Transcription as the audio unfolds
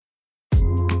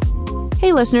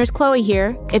Hey listeners, Chloe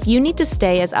here. If you need to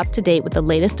stay as up to date with the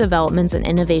latest developments and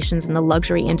innovations in the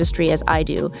luxury industry as I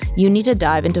do, you need to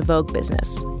dive into Vogue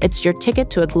Business. It's your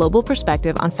ticket to a global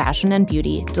perspective on fashion and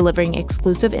beauty, delivering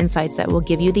exclusive insights that will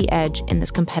give you the edge in this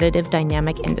competitive,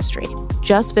 dynamic industry.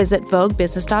 Just visit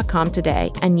VogueBusiness.com today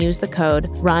and use the code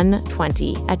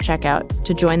RUN20 at checkout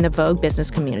to join the Vogue Business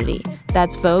community.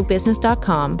 That's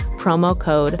VogueBusiness.com, promo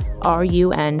code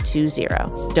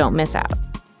RUN20. Don't miss out.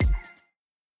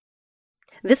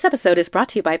 This episode is brought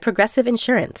to you by Progressive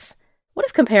Insurance. What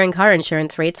if comparing car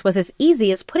insurance rates was as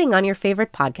easy as putting on your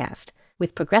favorite podcast?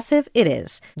 With Progressive, it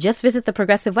is. Just visit the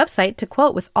Progressive website to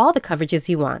quote with all the coverages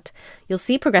you want. You'll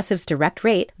see Progressive's direct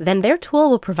rate, then their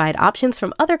tool will provide options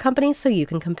from other companies so you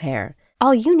can compare.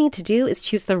 All you need to do is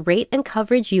choose the rate and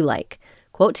coverage you like.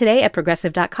 Quote today at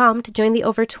Progressive.com to join the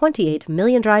over 28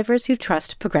 million drivers who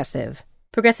trust Progressive.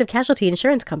 Progressive Casualty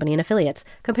Insurance Company and Affiliates.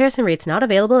 Comparison rates not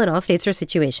available in all states or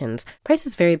situations.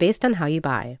 Prices vary based on how you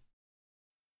buy.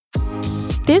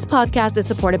 This podcast is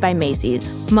supported by Macy's.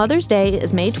 Mother's Day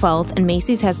is May 12th, and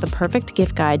Macy's has the perfect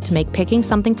gift guide to make picking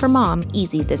something for mom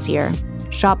easy this year.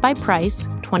 Shop by price,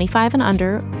 25 and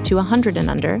under to 100 and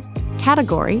under,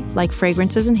 category, like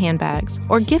fragrances and handbags,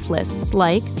 or gift lists,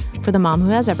 like for the mom who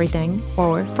has everything,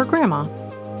 or for grandma.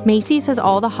 Macy's has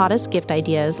all the hottest gift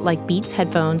ideas like Beats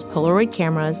headphones, Polaroid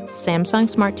cameras, Samsung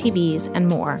smart TVs, and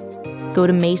more. Go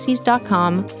to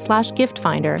Macys.com/gift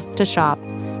finder to shop.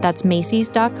 That's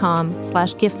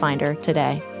Macys.com/gift finder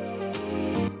today.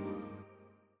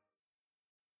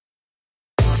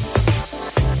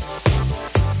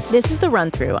 This is The Run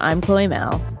Through. I'm Chloe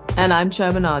Mel. And I'm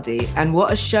Shermanadi. And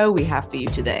what a show we have for you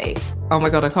today. Oh my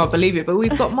God, I can't believe it. But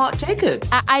we've got Marc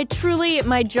Jacobs. I truly,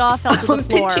 my jaw fell to the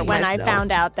floor when I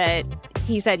found out that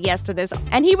he said yes to this.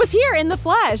 And he was here in the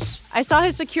flesh. I saw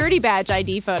his security badge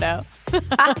ID photo.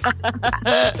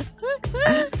 I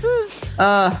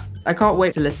can't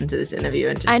wait to listen to this interview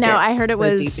and just I heard it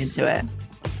was deep into it.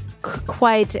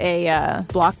 Quite a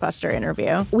blockbuster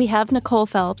interview. We have Nicole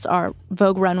Phelps, our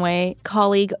Vogue Runway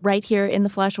colleague, right here in the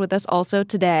flesh with us also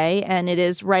today. And it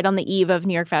is right on the eve of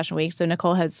New York Fashion Week. So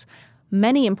Nicole has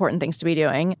many important things to be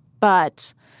doing.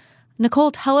 But Nicole,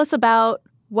 tell us about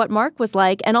what Marc was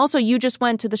like. And also, you just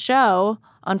went to the show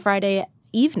on Friday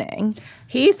evening.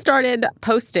 He started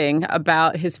posting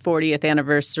about his 40th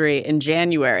anniversary in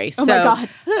January. Oh, my God.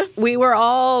 We were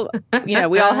all, we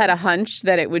all had a hunch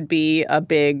that it would be a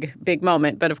big, big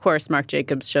moment. But of course, Marc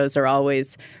Jacobs shows are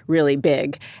always really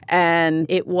big. And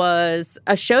it was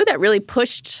a show that really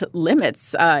pushed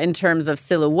limits in terms of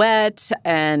silhouette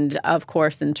and, of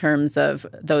course, in terms of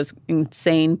those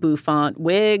insane bouffant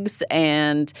wigs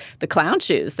and the clown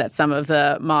shoes that some of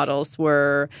the models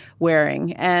were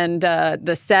wearing. And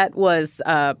the set was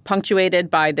punctuated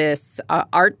by this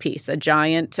art piece, a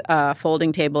giant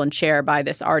folding table and chair by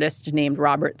this artist named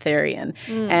Robert Therian.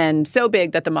 And so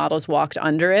big that the models walked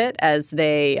under it as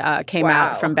they came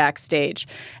out from backstage.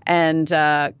 And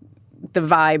the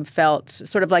vibe felt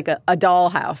sort of like a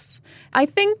dollhouse. I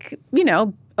think,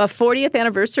 a 40th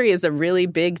anniversary is a really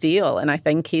big deal. And I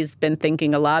think he's been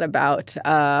thinking a lot about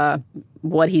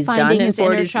what he's finding done in his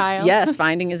 40s. Inner child. Yes,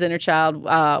 finding his inner child,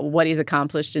 what he's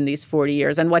accomplished in these 40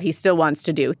 years and what he still wants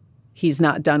to do. He's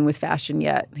not done with fashion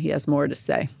yet. He has more to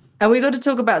say. And we got to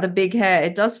talk about the big hair.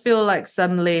 It does feel like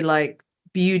suddenly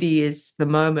beauty is the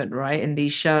moment, right? In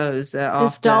these shows.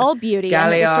 This doll beauty.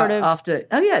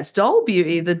 It's doll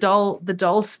beauty. The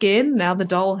doll skin, now the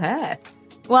doll hair.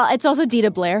 Well, it's also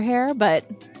Dita Blair hair, but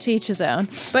to each his own.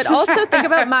 But also think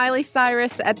about Miley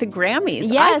Cyrus at the Grammys.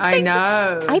 Yes. I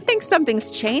know. I think something's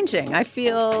changing. I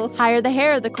feel... Higher the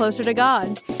hair, the closer to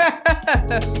God.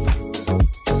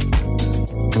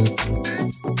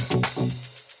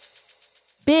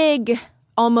 Big,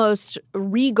 almost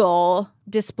regal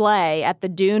display at the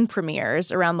Dune premieres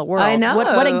around the world. I know.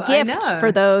 What a gift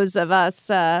for those of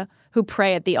us who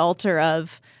pray at the altar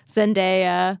of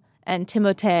Zendaya and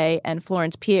Timothée and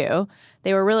Florence Pugh.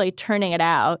 They were really turning it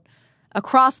out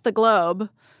across the globe.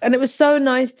 And it was so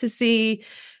nice to see,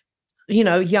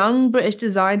 young British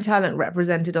design talent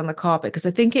represented on the carpet, because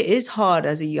I think it is hard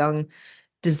as a young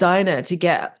designer to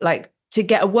get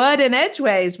a word in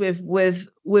edgeways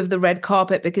with the red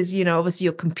carpet, because, obviously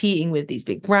you're competing with these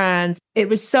big brands. It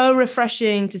was so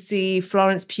refreshing to see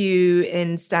Florence Pugh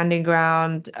in Standing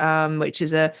Ground, which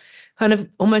is a kind of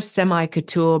almost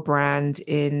semi-couture brand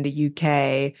in the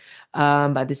UK,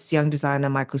 by this young designer,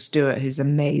 Michael Stewart, who's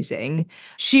amazing.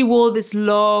 She wore this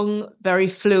long, very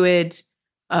fluid,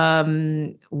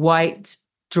 white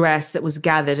dress that was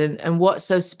gathered. And what's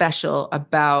so special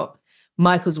about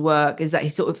Michael's work is that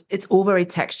it's all very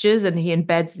textures, and he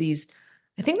embeds these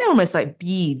I think they're almost like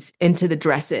beads into the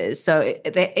dresses. So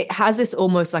it has this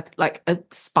almost like a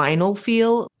spinal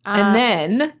feel. And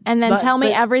then tell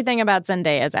me everything about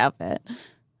Zendaya's outfit.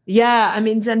 Yeah, I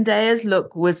mean, Zendaya's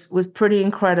look was pretty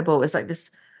incredible. It was like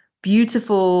this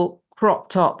beautiful crop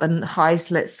top and high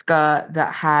slit skirt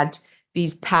that had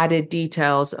these padded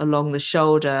details along the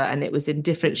shoulder, and it was in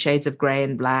different shades of gray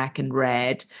and black and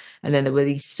red. And then there were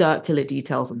these circular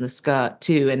details on the skirt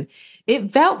too. And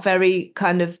it felt very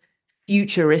kind of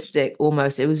futuristic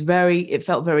almost. It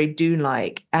felt very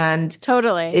Dune-like. And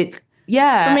totally.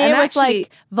 Yeah. For me, it was like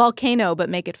Volcano, but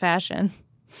make it fashion.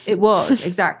 It was,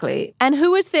 exactly. And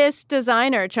who is this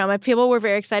designer, Choma? People were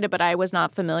very excited, but I was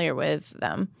not familiar with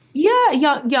them. Yeah,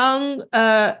 young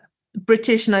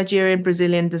British, Nigerian,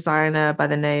 Brazilian designer by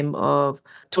the name of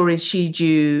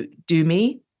Torishiju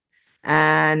Dumi.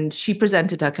 And she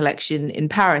presented her collection in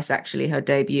Paris, actually, her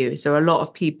debut. So a lot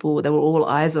of people, there were all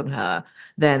eyes on her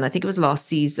then. I think it was last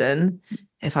season,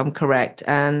 if I'm correct.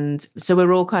 And so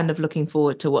we're all kind of looking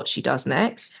forward to what she does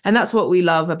next. And that's what we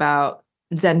love about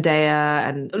Zendaya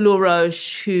and Laura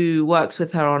Roche, who works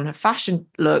with her on her fashion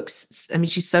looks. I mean,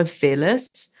 she's so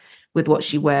fearless with what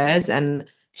she wears, and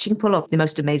she can pull off the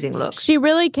most amazing looks. She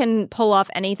really can pull off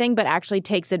anything, but actually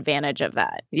takes advantage of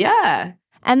that. Yeah.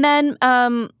 And then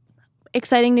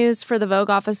exciting news for the Vogue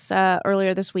office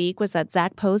earlier this week was that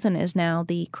Zac Posen is now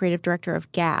the creative director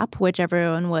of Gap, which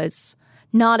everyone was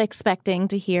not expecting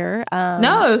to hear.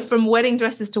 No, from wedding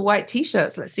dresses to white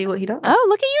T-shirts. Let's see what he does. Oh,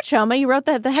 look at you, Choma. You wrote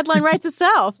the headline writes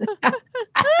itself.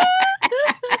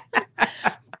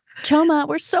 Choma,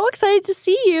 we're so excited to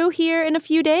see you here in a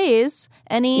few days.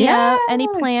 Any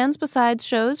plans besides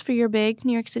shows for your big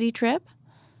New York City trip?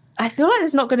 I feel like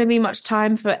there's not going to be much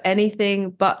time for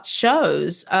anything but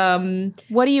shows.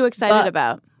 What are you excited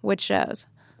about? Which shows?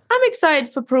 I'm excited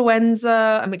for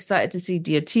Proenza. I'm excited to see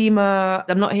Diotima.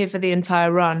 I'm not here for the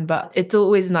entire run, but it's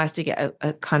always nice to get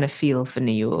a kind of feel for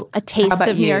New York. A taste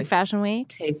of New York Fashion Week?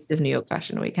 Taste of New York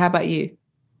Fashion Week. How about you?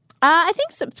 I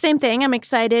think same thing. I'm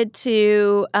excited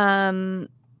to...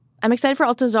 I'm excited for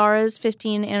Altazara's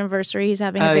 15th anniversary. He's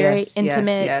having a very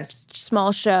intimate,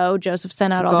 small show. Joseph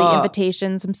sent out all the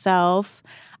invitations himself.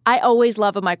 I always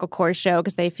love a Michael Kors show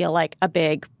because they feel like a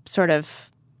big sort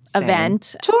of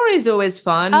event. Tory's always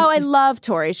fun. Oh, I love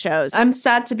Tory shows. I'm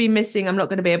sad to be missing. I'm not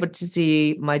going to be able to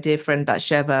see my dear friend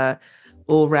Batsheva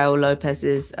or Raul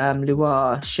Lopez's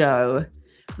Loire show.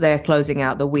 They're closing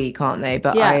out the week, aren't they?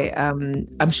 But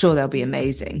I'm sure they'll be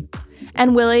amazing.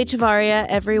 And Willie Chavaria,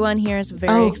 everyone here is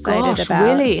very excited about.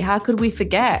 Willie, how could we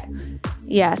forget?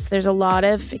 Yes, there's a lot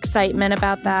of excitement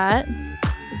about that.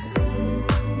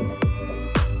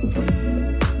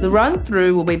 The run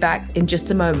through will be back in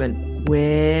just a moment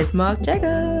with Marc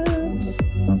Jacobs.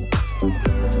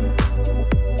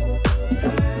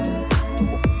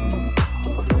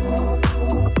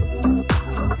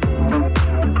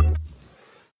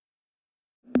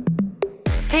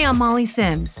 Hey, I'm Molly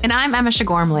Sims. And I'm Emma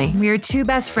Shagormley. We are two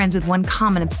best friends with one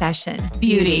common obsession.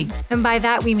 Beauty. And by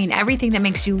that, we mean everything that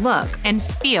makes you look and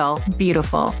feel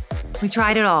beautiful. We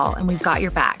tried it all, and we've got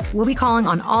your back. We'll be calling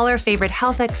on all our favorite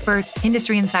health experts,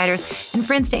 industry insiders, and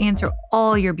friends to answer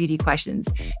all your beauty questions.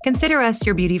 Consider us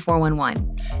your Beauty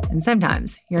 411, and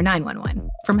sometimes your 911.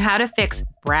 From how to fix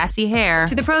brassy hair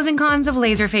to the pros and cons of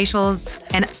laser facials,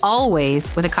 and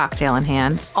always with a cocktail in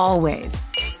hand. Always.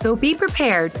 So be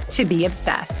prepared to be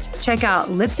obsessed. Check out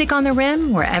Lipstick on the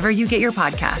Rim wherever you get your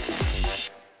podcasts.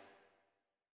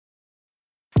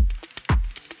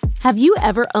 Have you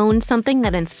ever owned something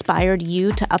that inspired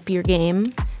you to up your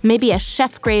game? Maybe a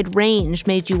chef-grade range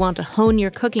made you want to hone your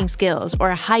cooking skills,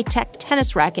 or a high-tech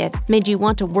tennis racket made you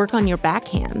want to work on your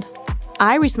backhand.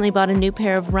 I recently bought a new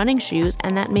pair of running shoes,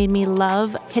 and that made me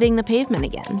love hitting the pavement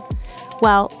again.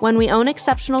 Well, when we own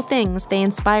exceptional things, they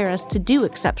inspire us to do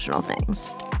exceptional things.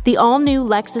 The all-new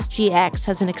Lexus GX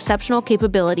has an exceptional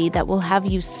capability that will have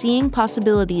you seeing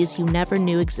possibilities you never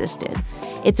knew existed.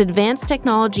 Its advanced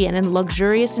technology and a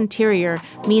luxurious interior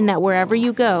mean that wherever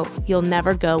you go, you'll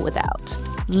never go without.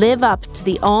 Live up to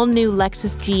the all-new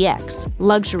Lexus GX,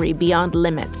 luxury beyond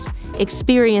limits.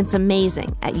 Experience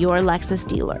amazing at your Lexus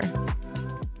dealer.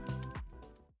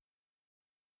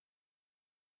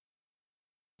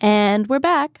 And we're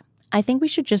back. I think we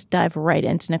should just dive right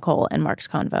into Nicole and Marc's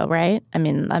convo, right? I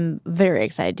mean, I'm very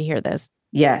excited to hear this.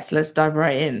 Yes, let's dive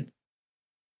right in.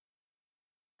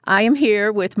 I am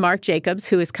here with Marc Jacobs,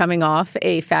 who is coming off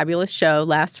a fabulous show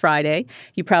last Friday.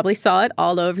 You probably saw it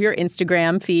all over your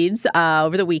Instagram feeds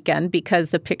over the weekend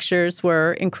because the pictures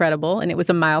were incredible and it was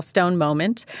a milestone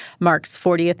moment, Marc's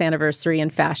 40th anniversary in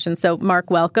fashion. So, Marc,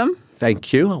 welcome.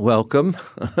 Thank you. Welcome.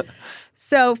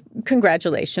 So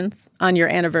congratulations on your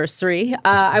anniversary.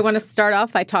 I want to start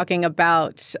off by talking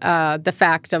about the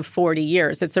fact of 40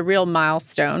 years. It's a real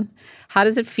milestone. How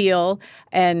does it feel?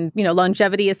 And,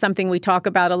 longevity is something we talk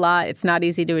about a lot. It's not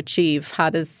easy to achieve. How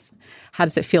does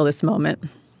it feel this moment?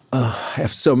 I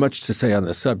have so much to say on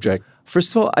this subject.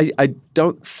 First of all, I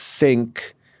don't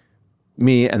think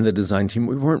me and the design team,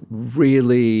 we weren't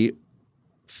really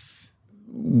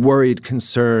worried,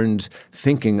 concerned,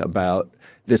 thinking about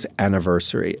this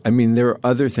anniversary. I mean, there are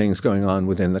other things going on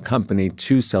within the company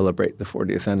to celebrate the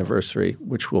 40th anniversary,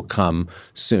 which will come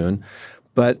soon.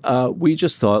 But we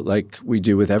just thought, like we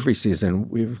do with every season,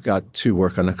 we've got to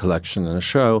work on a collection and a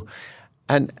show.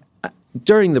 And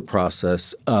during the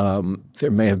process,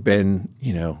 there may have been,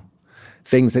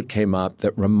 things that came up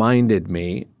that reminded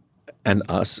me and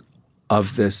us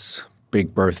of this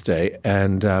big birthday.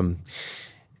 And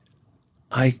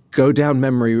I go down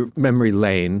memory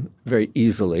lane very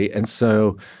easily. And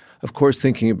so, of course,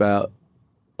 thinking about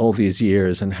all these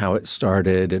years and how it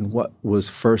started and what was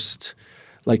first,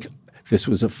 like this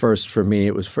was a first for me.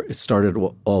 It started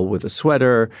all with a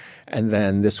sweater, and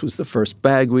then this was the first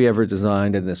bag we ever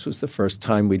designed, and this was the first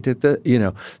time we did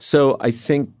So I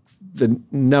think the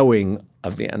knowing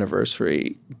of the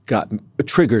anniversary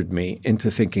triggered me into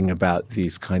thinking about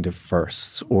these kind of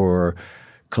firsts or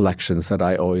collections that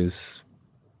I always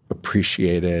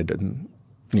appreciated.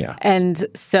 And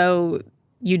so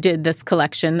you did this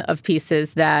collection of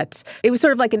pieces that it was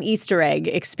sort of like an Easter egg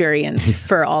experience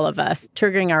for all of us,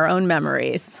 triggering our own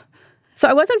memories. So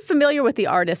I wasn't familiar with the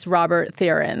artist Robert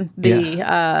Theron,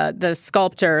 the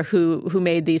sculptor who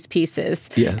made these pieces.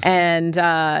 Yes. And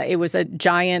it was a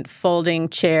giant folding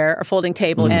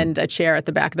table and a chair at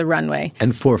the back of the runway.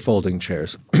 And 4 folding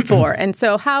chairs. 4. And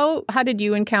so how did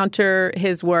you encounter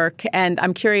his work? And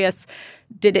I'm curious,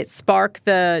 did it spark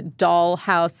the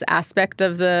dollhouse aspect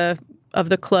of the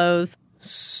clothes?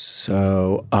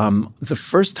 So the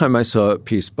first time I saw a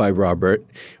piece by Robert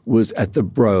was at the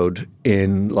Broad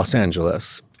in Los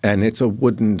Angeles, and it's a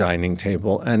wooden dining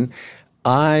table. And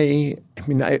I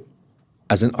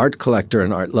as an art collector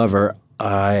and art lover,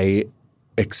 I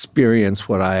experience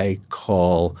what I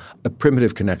call a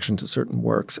primitive connection to certain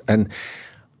works. And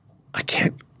I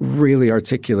can't really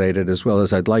articulate it as well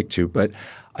as I'd like to, but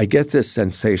I get this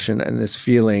sensation and this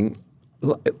feeling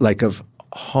like of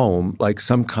home, like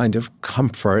some kind of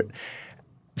comfort.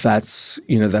 That's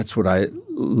what I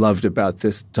loved about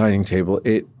this dining table.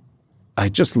 I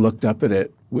just looked up at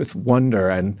it with wonder.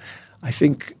 And I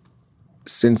think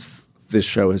since this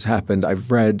show has happened,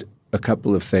 I've read a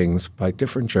couple of things by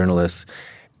different journalists,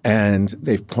 and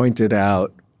they've pointed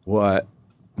out what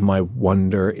my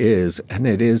wonder is. And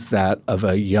it is that of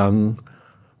a young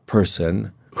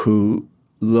person who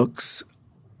looks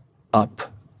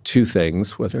up to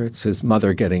things, whether it's his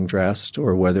mother getting dressed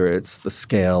or whether it's the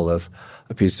scale of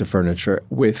a piece of furniture,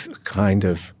 with kind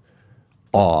of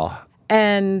awe.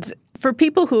 And for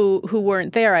people who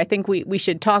weren't there, I think we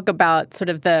should talk about sort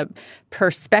of the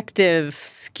perspective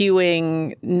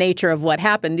skewing nature of what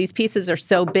happened. These pieces are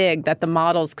so big that the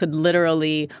models could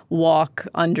literally walk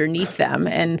underneath them.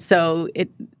 And so it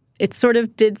sort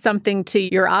of did something to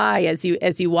your eye as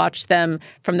you watched them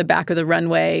from the back of the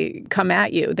runway come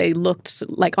at you. They looked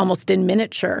like almost in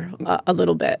miniature a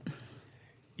little bit.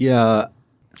 Yeah.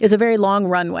 It's a very long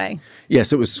runway.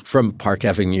 Yes, it was from Park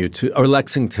Avenue or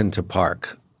Lexington to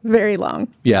Park. Very long.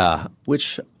 Yeah,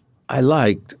 which I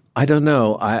liked. I don't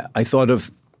know. I thought of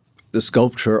the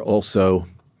sculpture also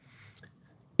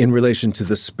in relation to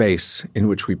the space in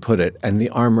which we put it. And the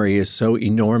armory is so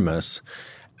enormous.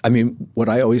 I mean, what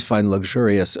I always find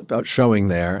luxurious about showing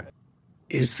there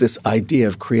is this idea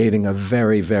of creating a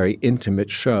very, very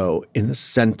intimate show in the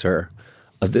center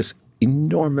of this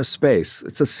enormous space.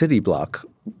 It's a city block,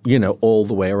 all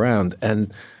the way around,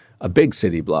 and a big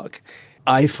city block.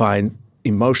 I find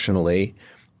emotionally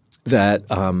that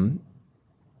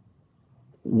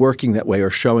working that way or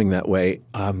showing that way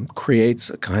creates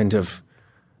a kind of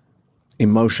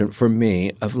emotion for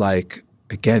me of, like,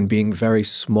 again, being very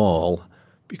small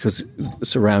because the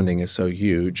surrounding is so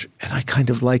huge. And I kind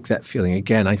of like that feeling.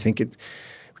 Again, I think we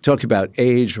talk about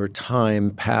age or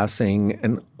time passing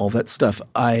and all that stuff.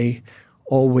 I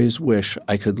always wish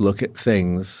I could look at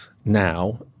things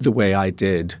now the way I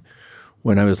did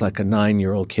when I was like a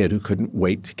 9-year-old kid who couldn't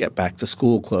wait to get back to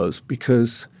school clothes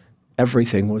because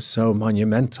everything was so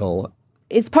monumental.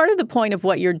 Is part of the point of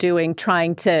what you're doing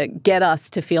trying to get us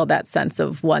to feel that sense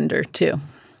of wonder too?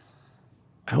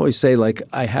 I always say, like,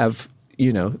 I have,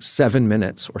 7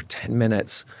 minutes or 10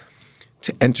 minutes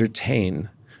to entertain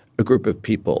a group of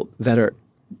people that are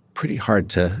pretty hard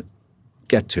to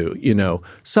get to,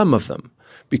 some of them.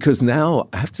 because now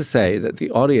I have to say that the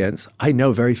audience, I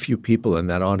know very few people in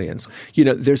that audience.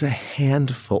 There's a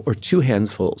handful or two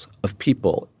handfuls of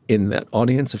people in that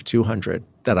audience of 200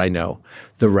 that I know.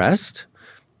 The rest,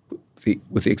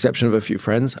 with the exception of a few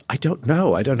friends, I don't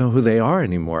know. I don't know who they are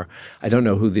anymore. I don't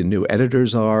know who the new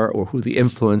editors are or who the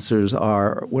influencers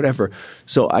are or whatever.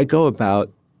 So I go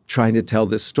about trying to tell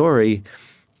this story.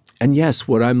 And yes,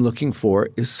 what I'm looking for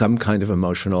is some kind of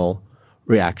emotional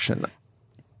reaction.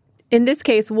 In this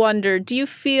case, wonder, do you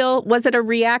feel, was it a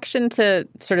reaction to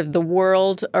sort of the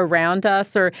world around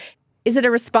us, or is it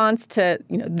a response to,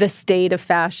 the state of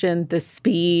fashion, the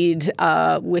speed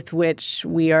with which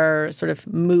we are sort of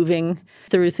moving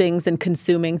through things and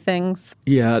consuming things?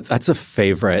 Yeah, that's a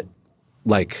favorite,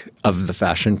 of the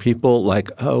fashion people,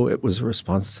 it was a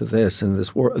response to this and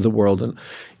the world. And,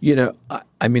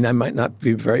 I might not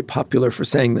be very popular for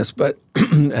saying this, but,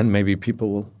 and maybe people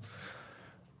will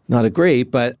not agree,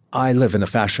 but I live in a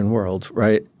fashion world,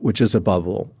 right, which is a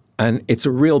bubble. And it's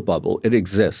a real bubble. It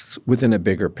exists within a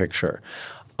bigger picture.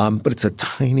 But it's a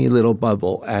tiny little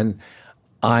bubble. And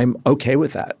I'm okay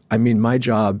with that. My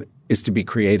job is to be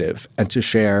creative and to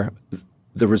share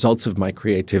the results of my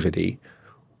creativity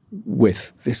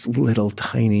with this little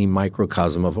tiny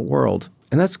microcosm of a world.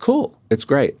 And that's cool. It's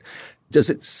great. Does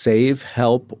it save,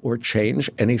 help, or change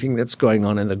anything that's going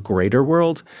on in the greater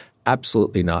world?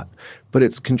 Absolutely not. But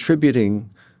it's contributing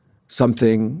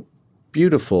something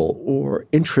beautiful or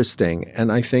interesting.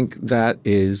 And I think that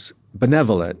is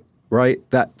benevolent, right?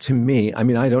 That to me,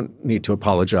 I don't need to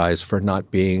apologize for not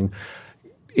being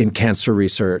in cancer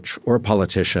research or a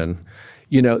politician.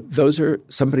 Those are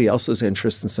somebody else's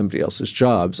interests and somebody else's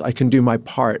jobs. I can do my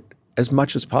part as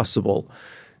much as possible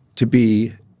to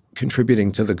be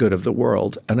contributing to the good of the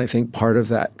world. And I think part of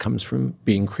that comes from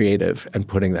being creative and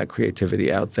putting that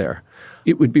creativity out there.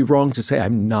 It would be wrong to say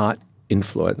I'm not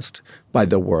influenced by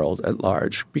the world at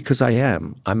large, because I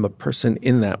am. I'm a person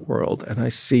in that world, and I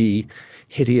see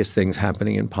hideous things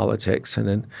happening in politics and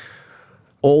in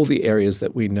all the areas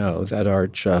that we know that are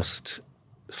just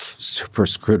super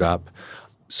screwed up.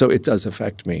 So it does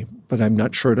affect me, but I'm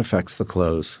not sure it affects the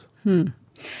clothes.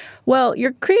 Well,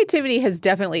 your creativity has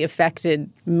definitely affected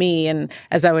me. And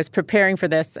as I was preparing for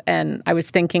this, and I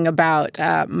was thinking about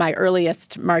my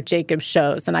earliest Marc Jacobs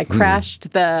shows, and I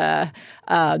crashed the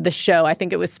show. I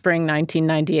think it was spring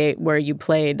 1998, where you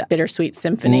played Bittersweet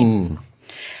Symphony.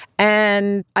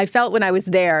 And I felt when I was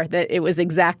there that it was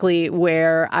exactly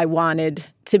where I wanted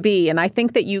to be. And I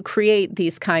think that you create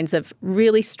these kinds of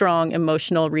really strong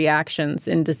emotional reactions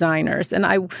in designers. And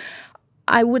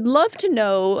I would love to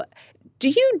know, do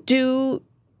you do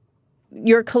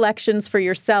your collections for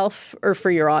yourself or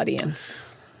for your audience?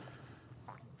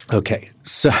 Okay.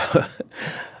 So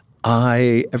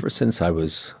ever since I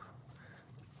was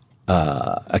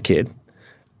a kid,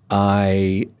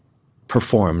 I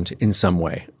performed in some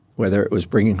way, whether it was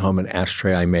bringing home an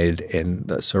ashtray I made in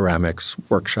the ceramics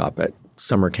workshop at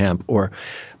summer camp, or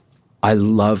I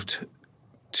loved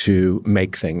to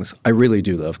make things. I really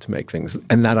do love to make things.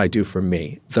 And that I do for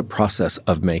me. The process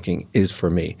of making is for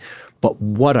me. But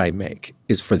what I make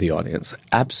is for the audience.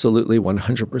 Absolutely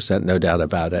 100%, no doubt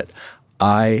about it.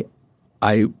 I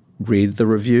read the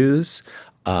reviews.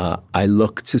 I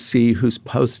look to see who's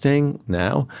posting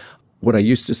now. What I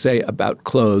used to say about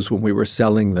clothes when we were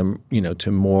selling them,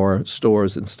 to more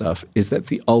stores and stuff, is that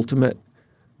the ultimate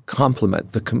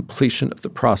compliment, the completion of the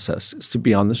process, is to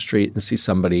be on the street and see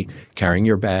somebody carrying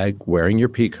your bag, wearing your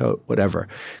pea coat, whatever.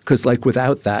 Because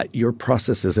without that, your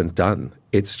process isn't done.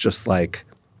 It's just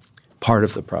part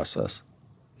of the process.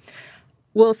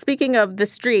 Well, speaking of the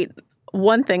street,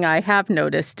 one thing I have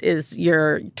noticed is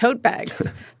your tote bags.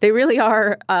 They really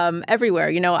are everywhere.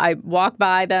 I walk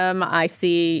by them. I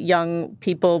see young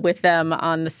people with them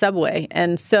on the subway.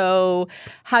 And so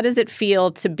how does it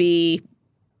feel to be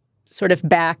sort of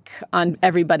back on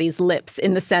everybody's lips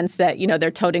in the sense that,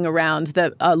 they're toting around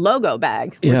the logo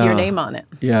bag with your name on it?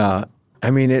 Yeah.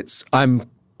 I'm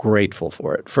grateful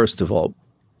for it. First of all,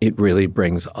 it really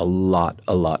brings a lot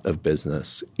of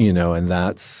business, and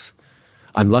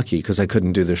I'm lucky because I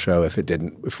couldn't do the show if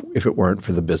it weren't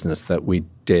for the business that we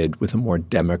did with a more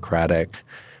democratic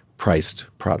priced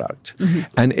product. Mm-hmm.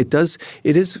 And it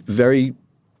is very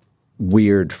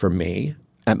weird for me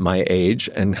at my age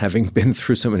and having been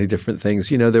through so many different things.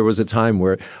 There was a time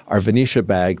where our Venetia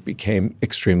bag became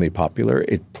extremely popular.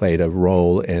 It played a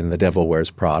role in The Devil Wears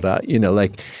Prada.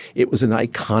 It was an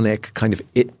iconic kind of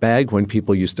it bag when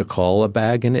people used to call a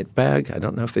bag an it bag. I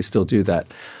don't know if they still do that.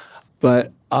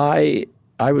 But I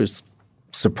was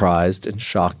surprised and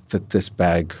shocked that this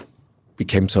bag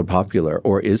became so popular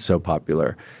or is so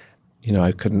popular.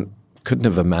 I couldn't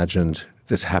have imagined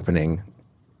this happening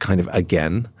kind of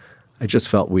again. I just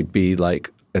felt we'd be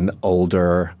like an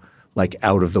older, like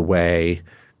out of the way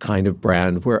kind of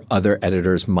brand where other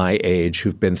editors my age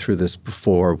who've been through this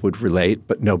before would relate,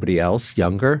 but nobody else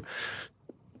younger.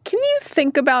 Can you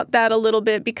think about that a little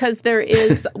bit? Because there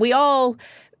is,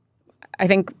 I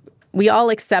think we all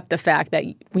accept the fact that,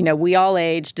 we all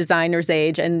age, designers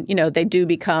age, and, they do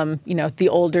become, the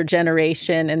older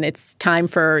generation, and it's time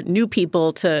for new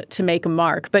people to make a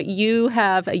mark. But you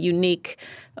have a unique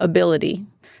ability,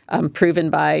 proven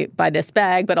by this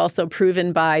bag, but also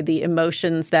proven by the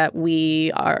emotions that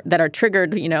are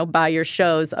triggered, by your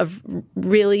shows, of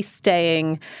really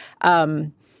staying,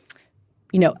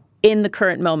 in the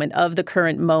current moment, of the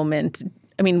current moment.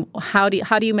 I mean, how do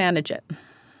you manage it?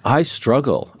 I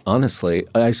struggle, honestly.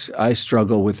 I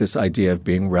struggle with this idea of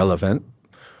being relevant,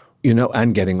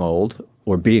 and getting old,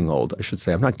 or being old, I should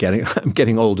say. I'm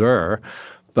getting older,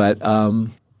 but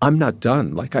I'm not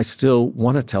done. Like, I still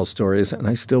want to tell stories, and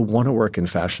I still want to work in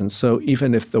fashion. So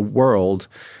even if the world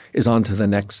is on to the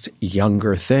next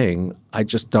younger thing, I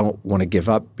just don't want to give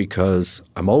up because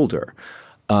I'm older.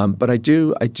 But I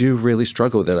do really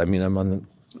struggle with it. I mean, I'm on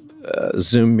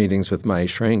Zoom meetings with my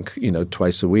shrink,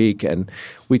 twice a week, and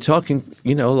we talking,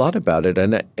 a lot about it.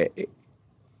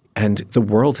 And the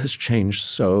world has changed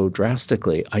so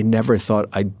drastically. I never thought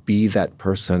I'd be that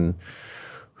person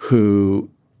who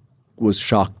was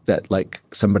shocked that like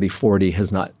somebody 40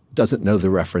 doesn't know the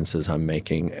references I'm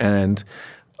making, and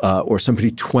or somebody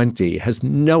 20 has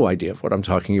no idea of what I'm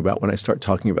talking about when I start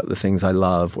talking about the things I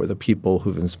love or the people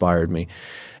who've inspired me.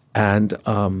 And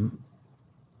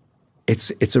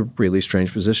it's a really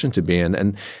strange position to be in.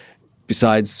 And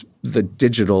besides the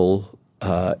digital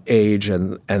age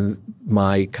and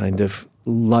my kind of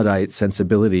Luddite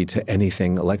sensibility to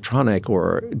anything electronic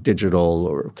or digital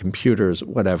or computers,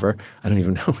 whatever, I don't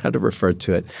even know how to refer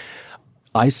to it,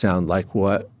 I sound like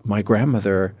what my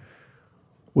grandmother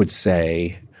would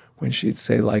say when she'd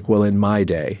say, like, well, in my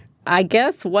day. I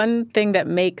guess one thing that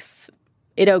makes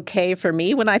it okay for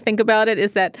me when I think about it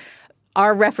is that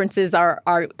our references are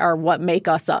what make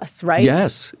us, right?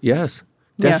 Yes,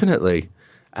 definitely. Yeah.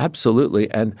 Absolutely.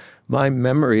 And my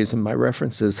memories and my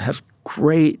references have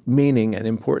great meaning and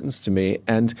importance to me.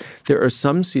 And there are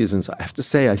some seasons, I have to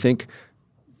say, I think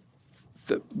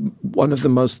one of the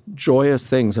most joyous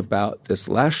things about this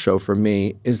last show for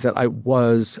me is that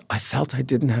I felt I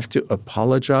didn't have to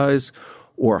apologize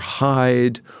or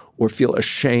hide or feel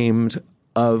ashamed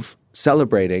of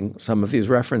celebrating some of these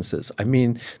references. I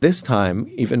mean, this time,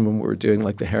 even when we were doing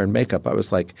like the hair and makeup, I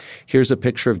was like, here's a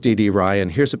picture of Dee Dee Ryan,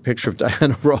 here's a picture of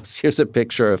Diana Ross, here's a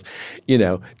picture of,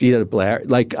 Dita Blair.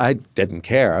 Like, I didn't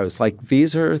care. I was like,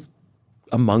 these are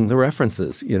among the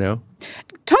references,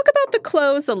 Talk about the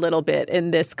clothes a little bit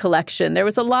in this collection. There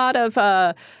was a lot of,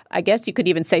 I guess you could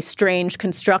even say, strange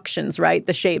constructions, right?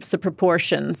 The shapes, the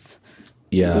proportions.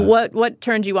 Yeah. What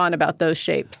turned you on about those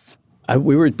shapes?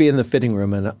 We would be in the fitting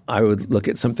room, and I would look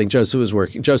at something.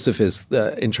 Joseph is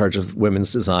in charge of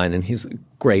women's design, and he's a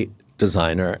great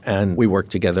designer, and we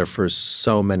worked together for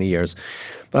so many years.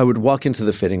 But I would walk into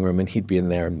the fitting room, and he'd be in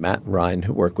there, and Matt and Ryan,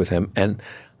 who work with him, and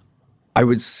I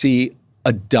would see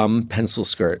a dumb pencil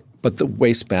skirt, but the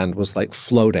waistband was like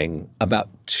floating about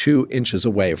 2 inches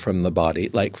away from the body,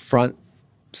 like front,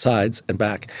 sides, and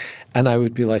back. And I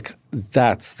would be like,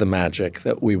 that's the magic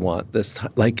that we want this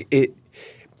time. Like, it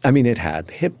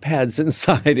had hip pads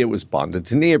inside. It was bonded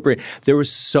to neoprene. There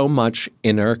was so much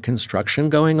inner construction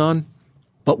going on.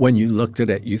 But when you looked at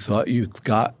it, you thought you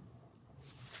got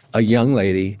a young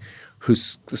lady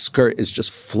whose skirt is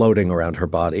just floating around her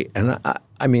body. And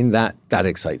that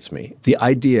excites me. The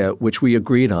idea, which we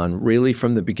agreed on really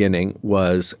from the beginning,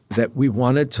 was that we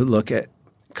wanted to look at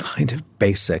kind of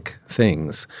basic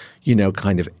things,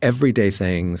 kind of everyday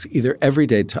things, either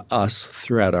everyday to us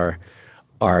throughout our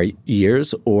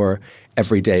years, or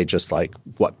everyday just like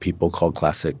what people call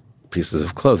classic pieces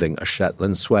of clothing, a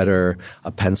Shetland sweater,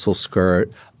 a pencil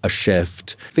skirt, a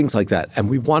shift, things like that. And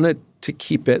we wanted to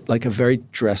keep it like a very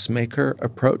dressmaker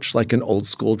approach, like an old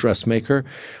school dressmaker.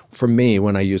 For me,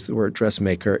 when I use the word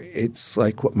dressmaker, it's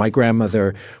like when my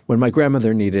grandmother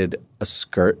needed a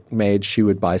skirt made, she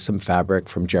would buy some fabric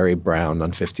from Jerry Brown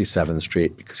on 57th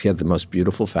Street because he had the most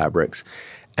beautiful fabrics.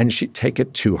 And she'd take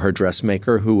it to her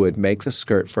dressmaker, who would make the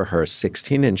skirt for her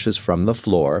 16 inches from the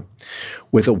floor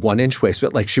with a 1-inch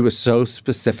waistband. Like, she was so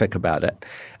specific about it.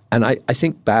 And I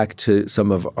think back to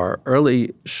some of our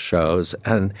early shows,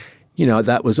 and,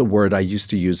 that was a word I used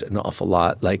to use an awful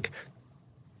lot. Like,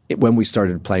 when we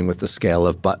started playing with the scale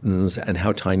of buttons and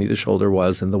how tiny the shoulder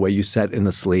was and the way you set in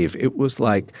a sleeve, it was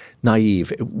like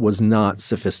naive. It was not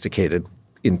sophisticated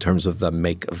in terms of the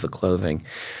make of the clothing.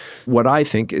 What I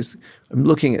think is I'm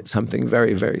looking at something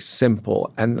very, very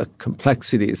simple, and the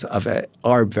complexities of it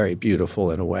are very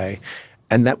beautiful in a way,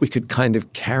 and that we could kind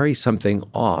of carry something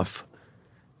off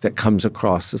that comes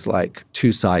across as like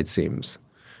two side seams,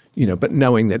 but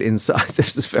knowing that inside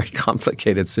there's this very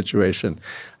complicated situation.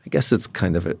 I guess it's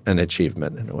kind of an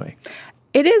achievement in a way.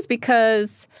 It is,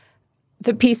 because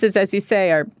the pieces, as you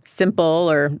say, are simple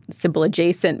or simple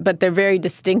adjacent, but they're very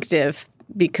distinctive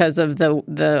because of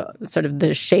the sort of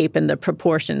the shape and the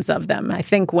proportions of them. I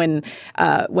think when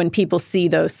people see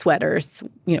those sweaters,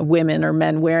 women or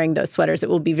men wearing those sweaters, it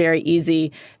will be very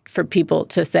easy for people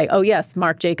to say, oh, yes,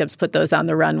 Marc Jacobs put those on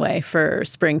the runway for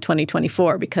spring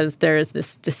 2024, because there is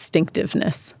this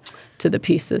distinctiveness to the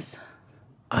pieces.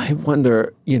 I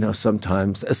wonder,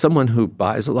 sometimes, as someone who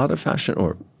buys a lot of fashion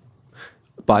or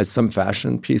buys some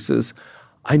fashion pieces,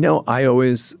 I know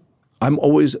I'm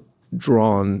always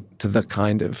drawn to the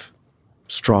kind of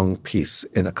strong piece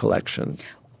in a collection.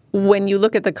 When you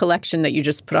look at the collection that you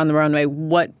just put on the runway,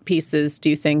 what pieces do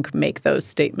you think make those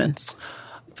statements?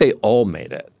 They all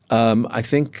made it. I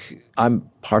think I'm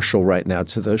partial right now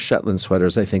to those Shetland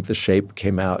sweaters. I think the shape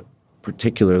came out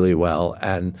particularly well,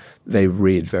 and they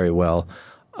read very well.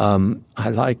 I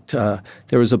liked,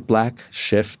 there was a black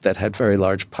shift that had very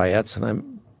large paillettes,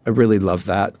 and I really love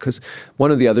that, because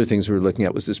one of the other things we were looking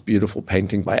at was this beautiful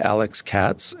painting by Alex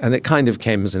Katz, and it kind of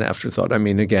came as an afterthought. I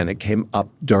mean, again, it came up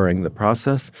during the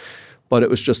process, but it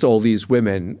was just all these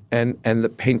women, and the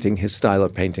painting, his style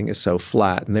of painting is so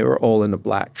flat, and they were all in a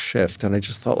black shift, and I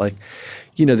just thought, like,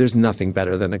 there's nothing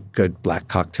better than a good black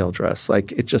cocktail dress.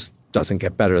 Like, it just doesn't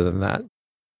get better than that.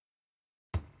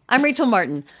 I'm Rachel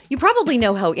Martin. You probably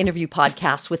know how interview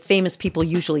podcasts with famous people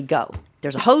usually go.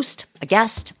 There's a host, a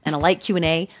guest, and a light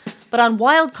Q&A. But on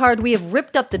Wildcard, we have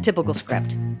ripped up the typical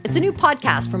script. It's a new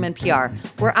podcast from NPR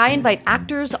where I invite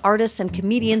actors, artists, and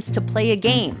comedians to play a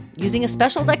game using a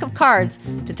special deck of cards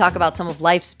to talk about some of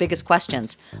life's biggest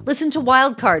questions. Listen to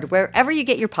Wildcard wherever you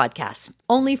get your podcasts,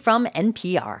 only from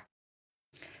NPR.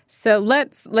 So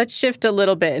let's shift a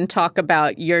little bit and talk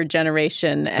about your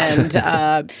generation, and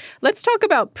let's talk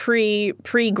about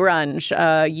pre-grunge.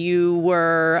 You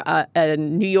were a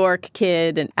New York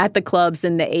kid and at the clubs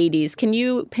in the 80s. Can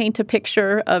you paint a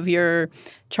picture of your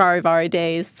Charivari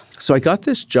days? So I got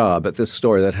this job at this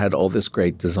store that had all this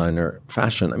great designer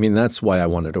fashion. I mean, that's why I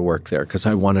wanted to work there, because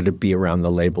I wanted to be around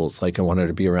the labels. Like, I wanted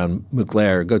to be around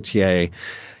Mugler, Gautier,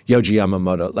 Yohji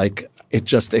Yamamoto. Like, it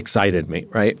just excited me,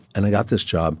 right? And I got this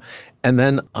job. And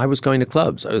then I was going to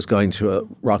clubs. I was going to a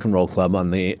rock and roll club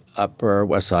on the Upper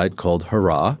West Side called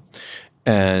Hurrah.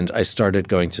 And I started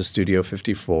going to Studio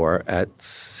 54 at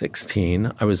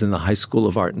 16. I was in the High School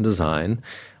of Art and Design.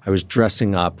 I was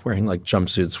dressing up, wearing like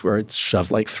jumpsuits where it's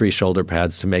shoved like 3 shoulder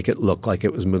pads to make it look like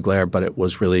it was Mugler, but it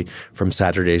was really from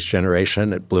Saturday's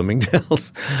Generation at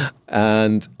Bloomingdale's.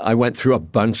 And I went through a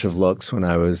bunch of looks when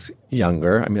I was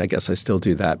younger. I mean, I guess I still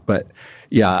do that. But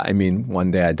yeah, I mean,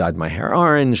 one day I dyed my hair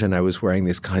orange and I was wearing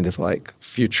these kind of like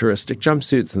futuristic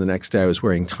jumpsuits. And the next day I was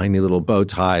wearing tiny little bow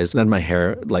ties. And then my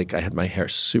hair, like I had my hair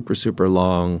super, super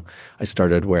long. I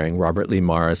started wearing Robert Lee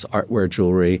Morris artwear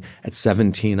jewelry. At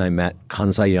 17, I met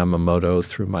Kansai Yamamoto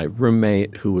through my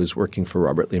roommate who was working for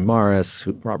Robert Lee Morris.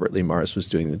 Robert Lee Morris was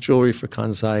doing the jewelry for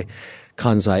Kansai.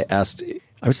 Kansai asked,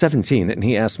 I was 17, and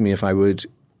he asked me if I would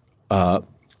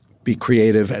be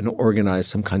creative and organize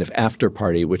some kind of after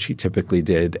party, which he typically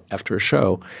did after a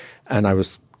show. And I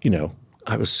was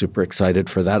super excited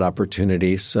for that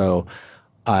opportunity. So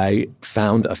I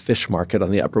found a fish market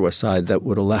on the Upper West Side that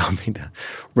would allow me to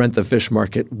rent the fish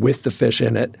market with the fish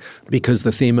in it, because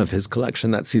the theme of his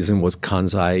collection that season was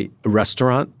Kansai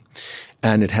restaurant.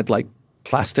 And it had like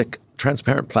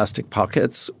transparent plastic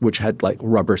pockets, which had like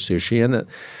rubber sushi in it.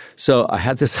 So I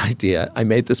had this idea. I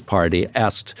made this party,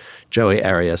 asked Joey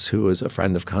Arias, who was a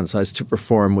friend of Kansai's, to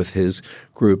perform with his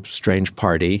group Strange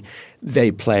Party.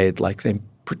 They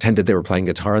pretended they were playing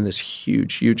guitar on this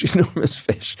huge, huge, enormous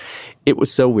fish. It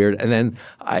was so weird. And then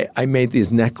I made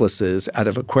these necklaces out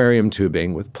of aquarium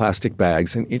tubing with plastic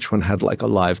bags, and each one had like a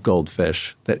live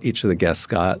goldfish that each of the guests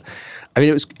got. I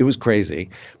mean, it was crazy.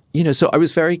 So I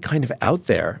was very kind of out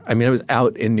there. I mean, I was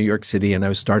out in New York City, and I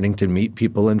was starting to meet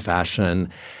people in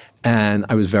fashion. And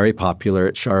I was very popular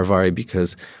at Charivari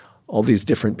because all these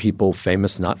different people,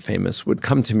 famous, not famous, would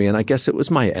come to me. And I guess it was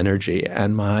my energy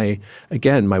and my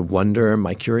wonder,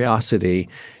 my curiosity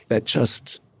that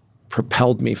just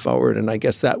propelled me forward. And I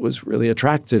guess that was really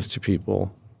attractive to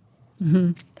people.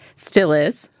 Mm-hmm. Still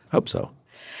is. Hope so.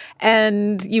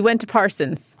 And you went to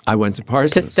Parsons. I went to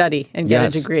Parsons. To study and get a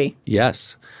degree.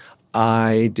 Yes.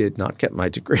 I did not get my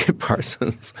degree at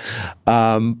Parsons,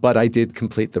 but I did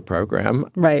complete the program.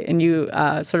 Right, and you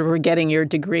sort of were getting your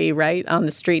degree, right, on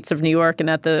the streets of New York and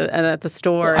at the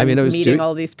store, I was meeting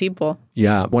all these people.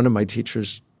 Yeah, one of my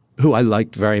teachers, who I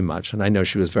liked very much, and I know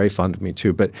she was very fond of me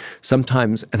too, but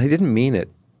sometimes, and I didn't mean it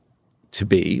to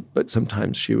be, but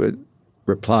sometimes she would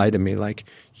reply to me like,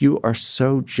 "You are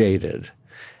so jaded."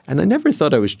 And I never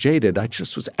thought I was jaded. I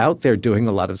just was out there doing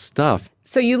a lot of stuff.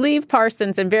 So you leave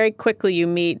Parsons and very quickly you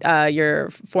meet your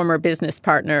former business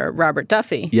partner, Robert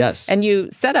Duffy. Yes. And you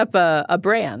set up a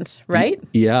brand, right?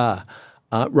 Yeah.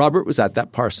 Robert was at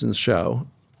that Parsons show,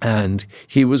 and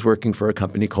he was working for a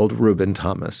company called Reuben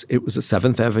Thomas. It was a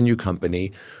 7th Avenue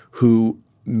company who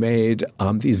made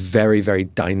these very, very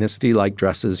dynasty-like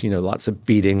dresses, lots of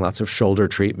beading, lots of shoulder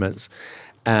treatments.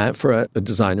 For a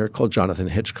designer called Jonathan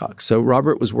Hitchcock. So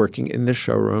Robert was working in the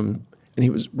showroom, and he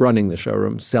was running the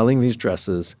showroom, selling these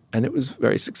dresses, and it was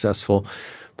very successful.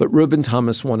 But Reuben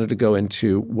Thomas wanted to go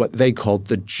into what they called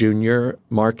the junior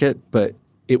market, but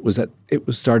it was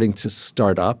starting to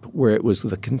start up where it was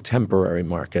the contemporary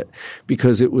market,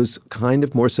 because it was kind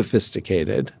of more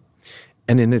sophisticated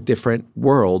and in a different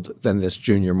world than this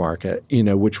junior market,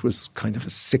 which was kind of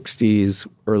a 60s,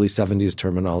 early 70s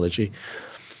terminology.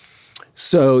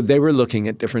 So they were looking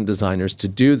at different designers to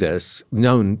do this,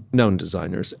 known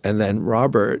designers. And then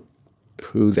Robert,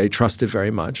 who they trusted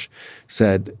very much,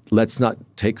 said, let's not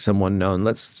take someone known.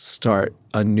 Let's start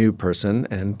a new person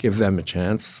and give them a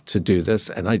chance to do this.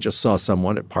 And I just saw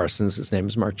someone at Parsons. His name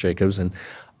is Marc Jacobs. And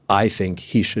I think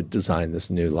he should design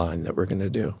this new line that we're going to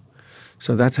do.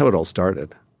 So that's how it all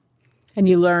started. And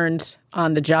you learned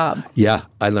on the job. Yeah,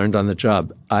 I learned on the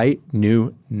job. I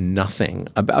knew nothing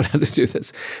about how to do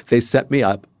this. They set me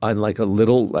up on like a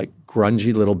little,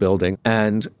 grungy little building,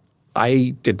 and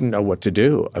I didn't know what to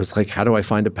do. I was like, how do I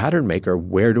find a pattern maker?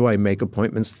 Where do I make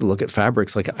appointments to look at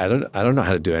fabrics? I don't know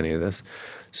how to do any of this.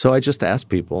 So I just asked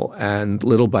people, and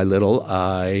little by little,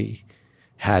 I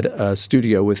had a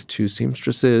studio with 2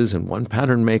 seamstresses and 1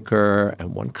 pattern maker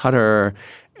and 1 cutter.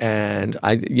 And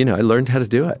I learned how to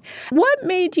do it. What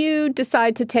made you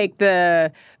decide to take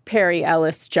the Perry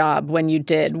Ellis job when you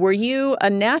did? Were you a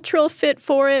natural fit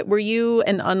for it? Were you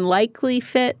an unlikely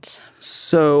fit?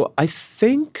 So I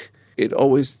think it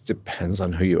always depends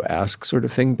on who you ask, sort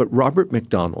of thing. But Robert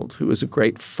McDonald, who was a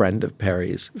great friend of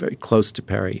Perry's, very close to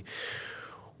Perry,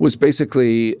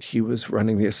 he was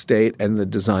running the estate and the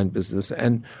design business.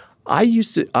 And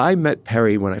I met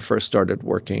Perry when I first started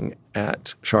working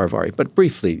at Charivari, but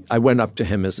briefly. I went up to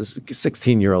him as a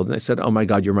 16-year-old and I said, oh my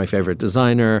God, you're my favorite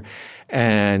designer.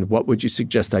 And what would you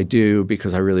suggest I do?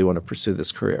 Because I really want to pursue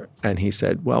this career. And he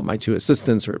said, well, my 2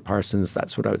 assistants are at Parsons.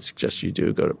 That's what I would suggest you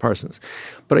do, go to Parsons.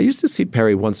 But I used to see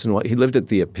Perry once in a while. He lived at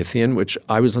the Epithian, which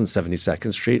I was on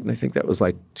 72nd Street. And I think that was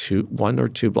 1 or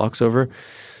 2 blocks over.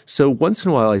 So once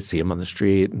in a while, I'd see him on the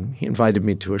street, and he invited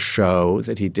me to a show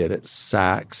that he did at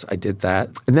Saks. I did that.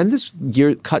 And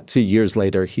then cut to years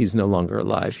later, he's no longer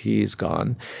alive. He's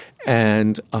gone.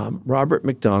 And Robert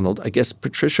McDonald, I guess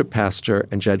Patricia Pastor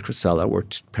and Jed Crisella were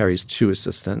Perry's 2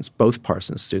 assistants, both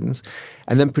Parsons students.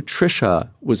 And then Patricia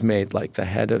was made the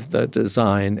head of the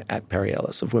design at Perry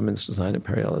Ellis, of women's design at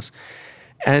Perry Ellis.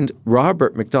 And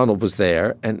Robert McDonald was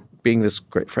there, and being this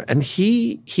great friend. And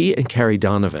he and Carrie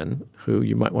Donovan, who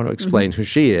you might want to explain who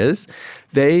she is,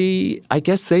 I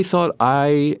guess they thought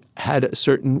I had a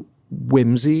certain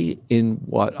whimsy in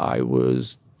what I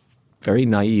was very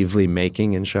naively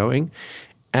making and showing.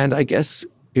 And I guess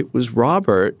it was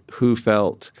Robert who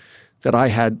felt that I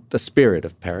had the spirit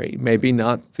of Perry, maybe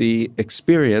not the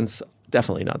experience,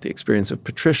 definitely not the experience of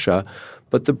Patricia,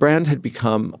 but the brand had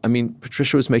become,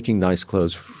 Patricia was making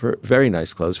very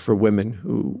nice clothes for women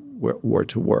who wore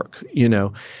to work,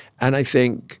 And I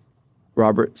think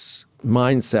Robert's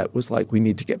mindset was we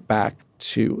need to get back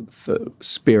to the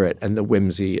spirit and the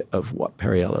whimsy of what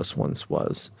Perry Ellis once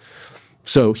was.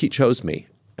 So he chose me,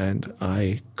 and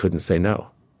I couldn't say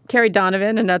no. Carrie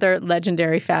Donovan, another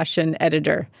legendary fashion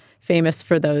editor, famous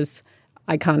for those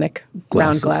iconic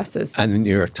round glasses. And the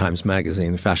New York Times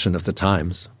Magazine, Fashion of the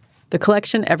Times. The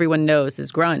collection everyone knows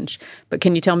is grunge. But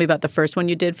can you tell me about the first one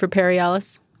you did for Perry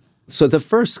Ellis? So the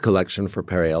first collection for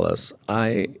Perry Ellis,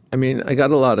 I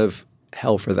got a lot of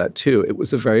hell for that too. It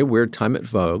was a very weird time at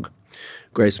Vogue.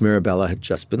 Grace Mirabella had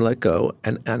just been let go,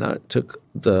 and Anna took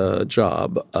the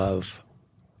job of,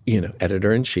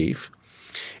 editor-in-chief.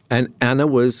 And Anna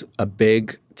was a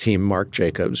big team Marc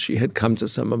Jacobs. She had come to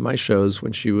some of my shows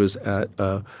when she was at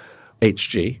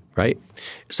HG, right?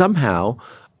 Somehow,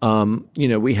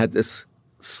 we had this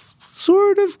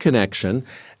sort of connection.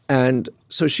 And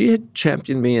so she had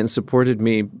championed me and supported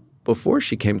me before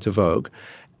she came to Vogue.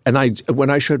 And when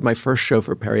I showed my first show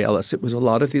for Perry Ellis, it was a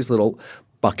lot of these little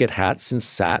bucket hats and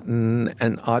satin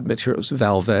and odd materials,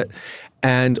 velvet.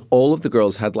 And all of the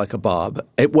girls had like a bob.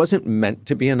 It wasn't meant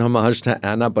to be an homage to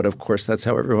Anna, but of course that's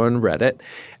how everyone read it.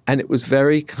 And it was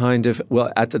very kind of,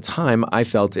 well, at the time I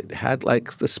felt it had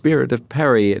like the spirit of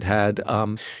Perry. It had,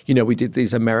 we did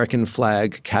these American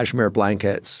flag cashmere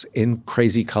blankets in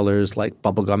crazy colors like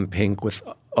bubblegum pink with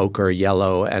ochre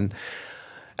yellow. And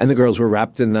the girls were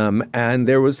wrapped in them. And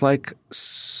there was like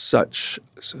such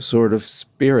sort of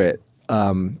spirit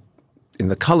in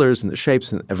the colors and the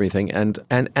shapes and everything. And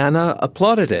Anna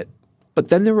applauded it. But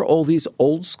then there were all these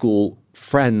old school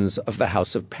friends of the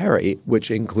House of Perry, which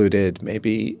included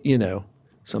maybe,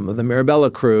 some of the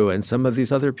Mirabella crew and some of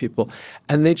these other people.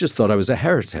 And they just thought I was a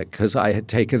heretic because I had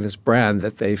taken this brand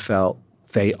that they felt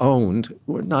they owned,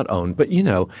 or not owned, but,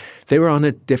 they were in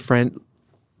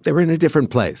a different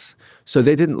place. So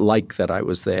they didn't like that I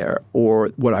was there or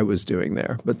what I was doing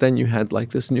there. But then you had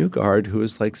like this new guard who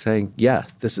was like saying, yeah,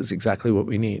 this is exactly what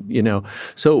we need,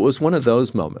 So it was one of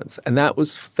those moments. And that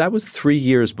was 3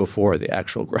 years before the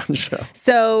actual grunge show.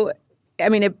 So, I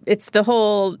mean, it's the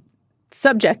whole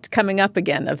subject coming up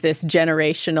again of this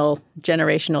generational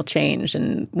change.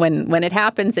 And when it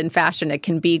happens in fashion, it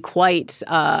can be quite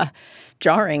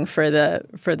jarring for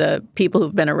the people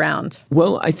who've been around.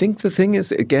 Well, I think the thing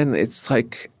is, again, it's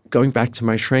like going back to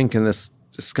my shrink in this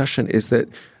discussion is that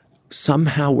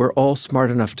somehow we're all smart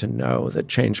enough to know that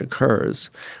change occurs.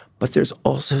 But there's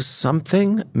also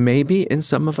something maybe in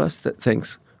some of us that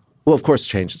thinks, well, of course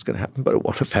change is going to happen, but it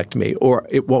won't affect me or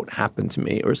it won't happen to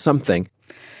me or something.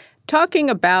 Talking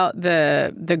about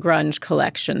the grunge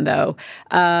collection, though,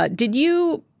 did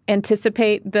you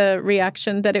anticipate the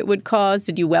reaction that it would cause?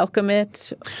 Did you welcome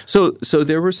it? So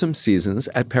there were some seasons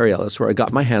at Perry Ellis where I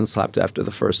got my hand slapped after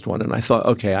the first one, and I thought,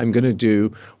 okay, I'm going to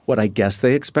do what I guess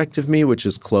they expect of me, which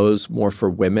is clothes more for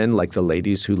women, like the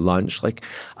ladies who lunch. Like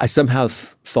I somehow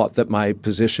thought that my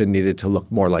position needed to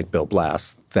look more like Bill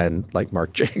Blass than like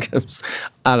Marc Jacobs.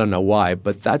 I don't know why,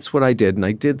 but that's what I did, and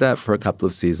I did that for a couple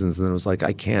of seasons, and then it was like,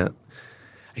 I can't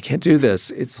do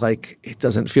this. It's like, it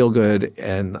doesn't feel good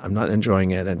and I'm not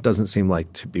enjoying it and it doesn't seem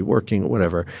like to be working or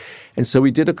whatever. And so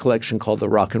we did a collection called the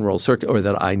Rock and Roll Circus, or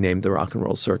that I named the Rock and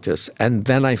Roll Circus. And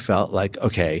then I felt like,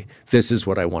 okay, this is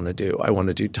what I want to do. I want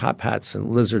to do top hats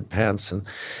and lizard pants and,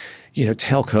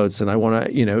 tailcoats, and I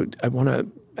want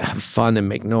to have fun and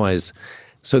make noise.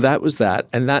 So that was that.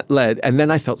 And that led, and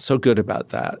then I felt so good about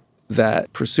that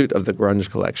pursuit of the grunge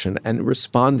collection and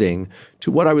responding to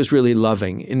what I was really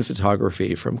loving in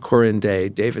photography from Corinne Day,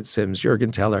 David Sims,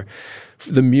 Jürgen Teller,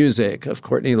 the music of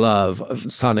Courtney Love,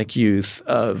 of Sonic Youth,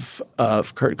 of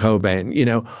Kurt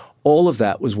Cobain, all of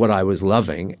that was what I was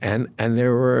loving. And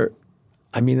there were,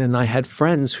 and I had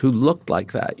friends who looked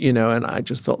like that, and I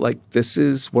just thought like, this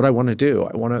is what I want to do.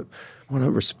 I want to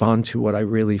respond to what I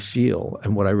really feel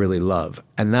and what I really love.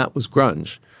 And that was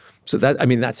grunge. So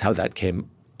that's how that came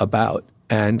about.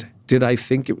 And did I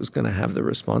think it was going to have the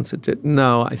response it did?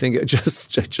 No, I think I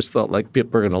just thought like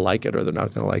people are going to like it or they're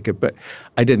not going to like it. But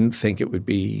I didn't think it would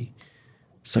be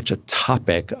such a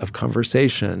topic of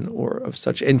conversation or of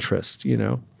such interest,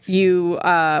 You,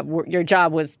 your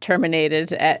job was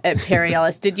terminated at Perry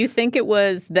Ellis. Did you think it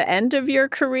was the end of your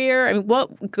career?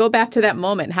 Go back to that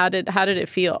moment. How did it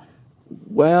feel?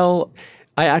 Well,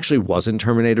 I actually wasn't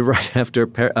terminated right after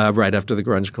the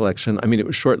grunge collection. It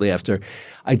was shortly after.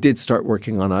 I did start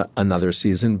working on another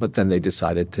season, but then they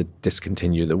decided to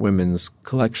discontinue the women's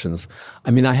collections.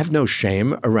 I have no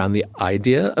shame around the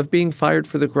idea of being fired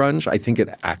for the grunge. I think it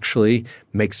actually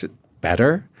makes it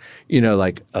better.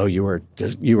 Like, oh, you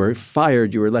were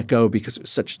fired, you were let go because it was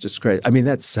such a disgrace.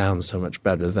 That sounds so much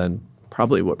better than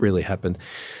probably what really happened.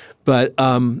 But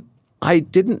I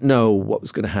didn't know what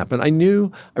was going to happen.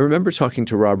 I remember talking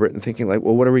to Robert and thinking like,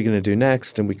 well, what are we going to do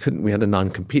next? And we had a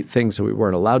non-compete thing, so we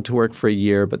weren't allowed to work for a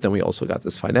year, but then we also got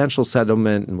this financial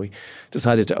settlement and we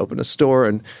decided to open a store.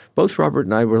 And both Robert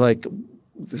and I were like,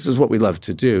 this is what we love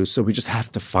to do. So we just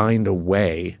have to find a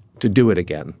way to do it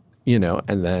again,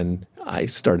 and then I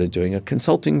started doing a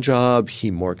consulting job.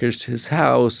 He mortgaged his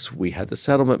house. We had the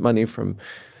settlement money from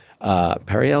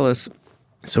Perry Ellis.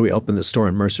 So we opened the store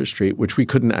on Mercer Street, which we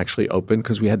couldn't actually open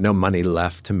because we had no money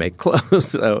left to make clothes.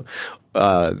 So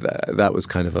that was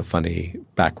kind of a funny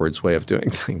backwards way of doing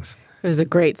things. It was a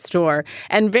great store.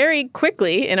 And very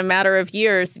quickly, in a matter of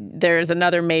years, there's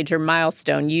another major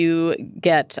milestone. You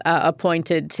get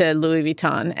appointed to Louis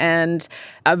Vuitton. And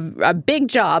a big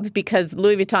job because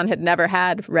Louis Vuitton had never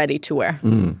had ready-to-wear.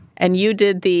 Mm. And you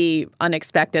did the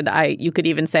unexpected, you could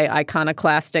even say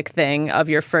iconoclastic thing of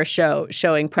your first show,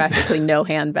 showing practically no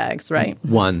handbags, right?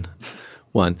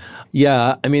 one.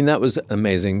 Yeah, I mean, that was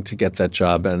amazing to get that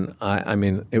job. And I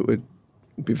mean, it would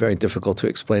be very difficult to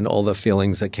explain all the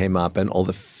feelings that came up and all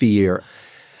the fear.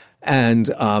 And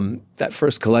that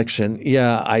first collection,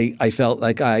 I felt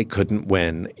like I couldn't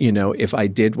win. You know, if I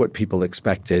did what people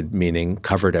expected, meaning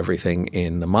covered everything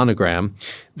in the monogram,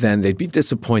 then they'd be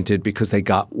disappointed because they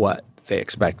got what they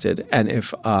expected. And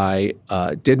if I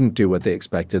didn't do what they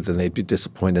expected, then they'd be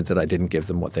disappointed that I didn't give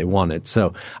them what they wanted.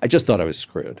 So I just thought I was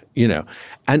screwed, you know.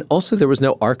 And also there was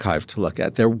no archive to look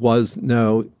at. There was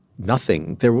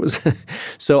nothing. There was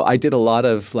so I did a lot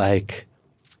of like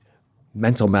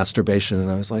mental masturbation,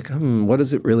 and I was like, what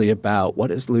is it really about?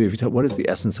 What is Louis Vuitton? What is the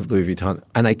essence of Louis Vuitton?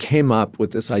 And I came up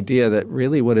with this idea that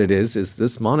really what it is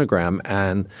this monogram,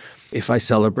 and if I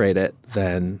celebrate it,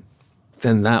 then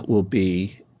that will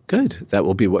be good. That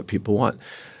will be what people want.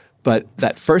 But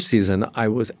that first season, I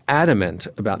was adamant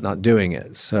about not doing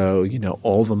it. So, you know,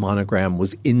 all the monogram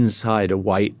was inside a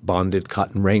white bonded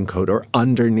cotton raincoat or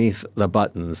underneath the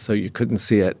buttons, so you couldn't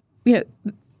see it. You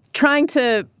know, trying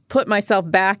to put myself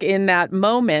back in that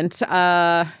moment,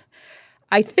 I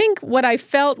think what I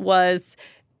felt was,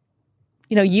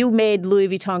 you know, you made Louis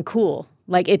Vuitton cool.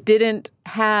 Like, it didn't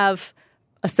have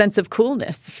a sense of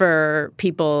coolness for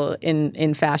people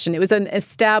in fashion. It was an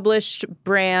established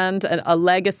brand, a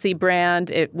legacy brand.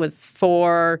 It was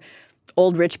for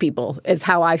old rich people, is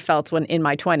how I felt when in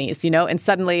my 20s, you know, and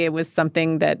suddenly it was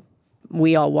something that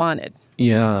we all wanted.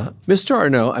 Yeah. Mr.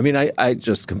 Arnault, I mean, I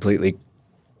just completely,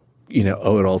 you know,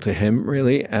 owe it all to him,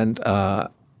 really. And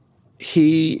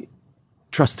he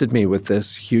trusted me with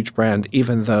this huge brand,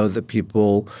 even though the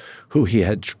people who he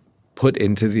had put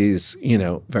into these, you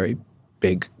know, very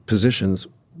big positions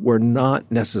were not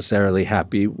necessarily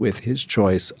happy with his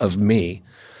choice of me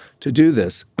to do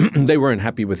this. They weren't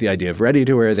happy with the idea of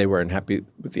ready-to-wear. They weren't happy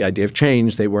with the idea of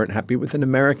change. They weren't happy with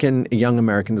a young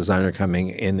American designer coming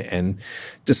in and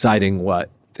deciding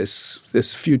what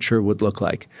this future would look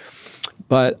like.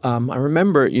 But I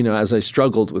remember, you know, as I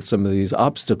struggled with some of these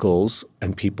obstacles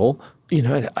and people, you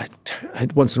know,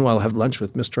 I'd once in a while have lunch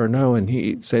with Mr. Arnault, and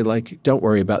he'd say, like, don't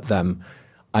worry about them.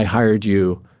 I hired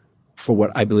you for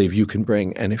what I believe you can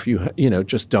bring. And if you know,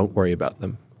 just don't worry about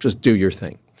them. Just do your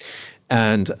thing.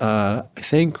 And I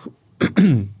think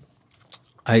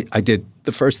I did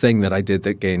the first thing that I did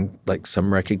that gained like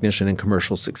some recognition and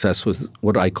commercial success was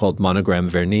what I called monogram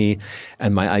vernis.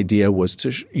 And my idea was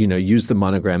to, you know, use the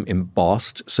monogram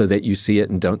embossed so that you see it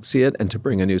and don't see it, and to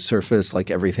bring a new surface. Like,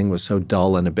 everything was so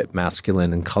dull and a bit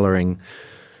masculine and coloring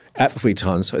at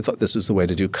Vuitton. So I thought this was the way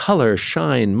to do color,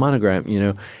 shine, monogram, you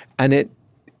know. And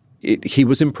he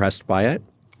was impressed by it,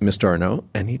 Mr. Arnault,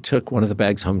 and he took one of the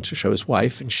bags home to show his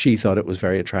wife, and she thought it was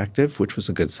very attractive, which was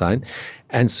a good sign.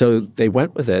 And so they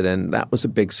went with it, and that was a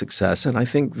big success. And I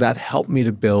think that helped me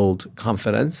to build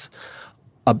confidence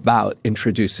about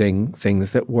introducing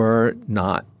things that were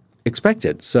not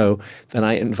expected. So then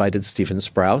I invited Stephen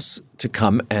Sprouse to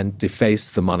come and deface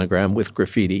the monogram with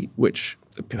graffiti, which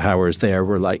the powers there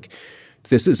were like,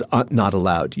 this is not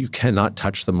allowed. You cannot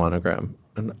touch the monogram.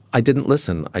 And I didn't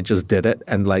listen. I just did it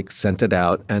and like sent it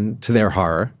out, and to their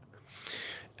horror.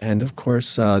 And of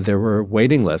course, there were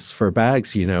waiting lists for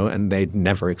bags, you know, and they'd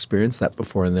never experienced that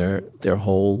before in their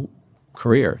whole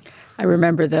career. I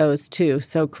remember those too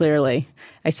so clearly.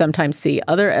 I sometimes see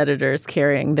other editors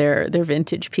carrying their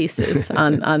vintage pieces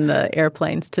on the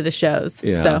airplanes to the shows.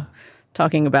 Yeah. So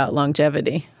talking about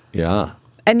longevity. Yeah.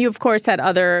 And you, of course, had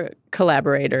other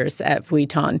collaborators at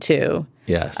Vuitton too.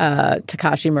 Yes.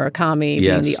 Takashi Murakami,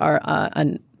 yes,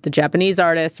 being the Japanese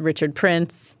artist, Richard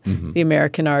Prince, the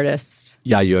American artist.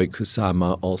 Yayoi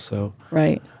Kusama also.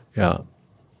 Right. Yeah.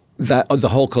 The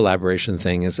whole collaboration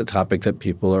thing is a topic that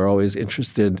people are always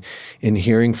interested in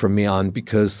hearing from me on,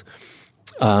 because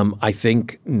I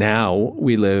think now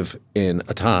we live in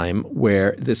a time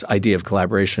where this idea of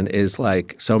collaboration is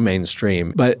like so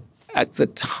mainstream. But at the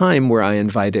time where I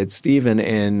invited Stephen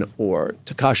in or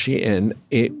Takashi in,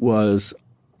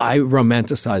 I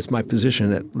romanticized my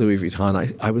position at Louis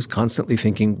Vuitton. I was constantly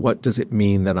thinking, what does it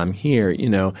mean that I'm here, you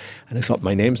know? And I thought,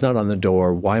 my name's not on the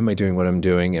door. Why am I doing what I'm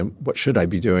doing? And what should I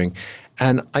be doing?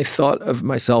 And I thought of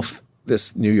myself,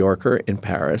 this New Yorker in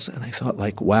Paris, and I thought,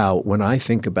 like, wow, when I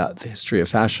think about the history of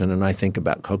fashion, and I think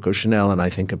about Coco Chanel, and I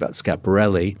think about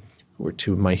Schiaparelli, who were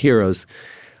two of my heroes,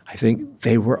 I think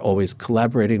they were always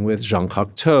collaborating with Jean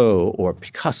Cocteau or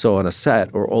Picasso on a set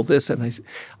or all this. And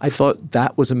I thought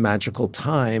that was a magical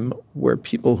time where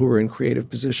people who were in creative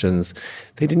positions,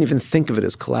 they didn't even think of it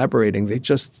as collaborating.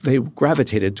 They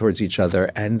gravitated towards each other,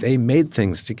 and they made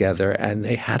things together, and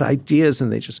they had ideas,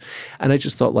 and I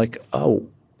just thought, like, oh,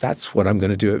 that's what I'm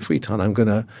going to do at Vuitton. I'm going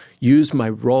to use my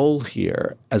role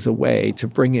here as a way to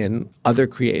bring in other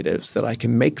creatives that I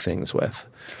can make things with.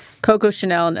 Coco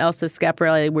Chanel and Elsa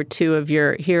Schiaparelli were two of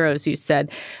your heroes, you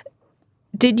said.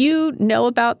 Did you know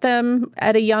about them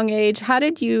at a young age? How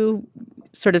did you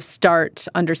sort of start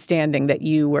understanding that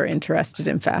you were interested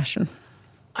in fashion?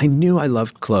 I knew I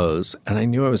loved clothes, and I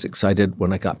knew I was excited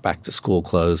when I got back to school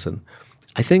clothes. And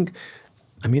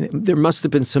there must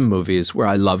have been some movies where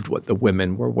I loved what the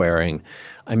women were wearing.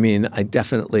 I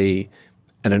definitely,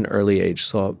 at an early age,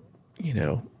 saw,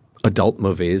 adult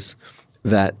movies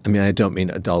that, I don't mean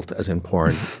adult as in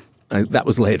porn. That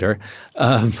was later.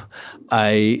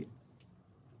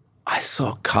 I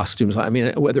saw costumes.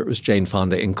 Whether it was Jane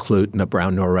Fonda in Clute and a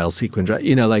brown Norel sequin dress,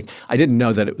 I didn't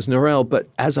know that it was Norel, but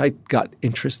as I got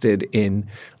interested in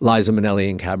Liza Minnelli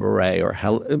in Cabaret or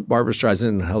Barbra Streisand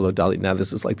in Hello Dolly, now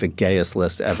this is like the gayest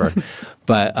list ever,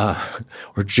 but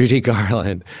or Judy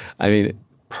Garland,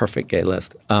 perfect gay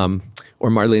list, or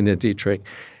Marlene Dietrich,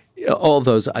 all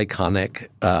those iconic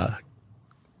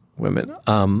women.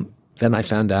 Then I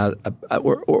found out,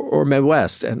 or Mae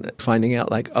West, and finding out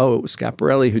it was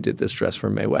Schiaparelli who did this dress for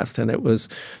Mae West, and it was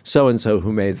so-and-so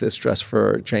who made this dress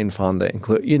for Jane Fonda,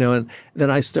 and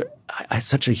then I had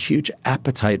such a huge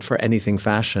appetite for anything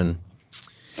fashion.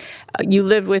 You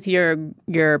lived with your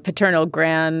paternal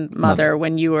grandmother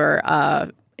when you were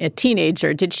a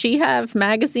teenager. Did she have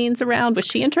magazines around? Was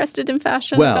she interested in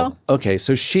fashion at all? Okay,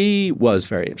 so she was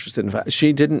very interested in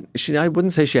fashion. I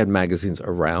wouldn't say she had magazines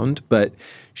around, but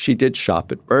she did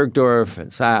shop at Bergdorf and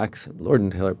Saks and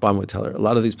Lord & Taylor, Bonwit Teller. A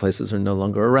lot of these places are no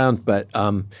longer around, but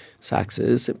Saks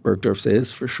is, Bergdorf's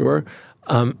is for sure.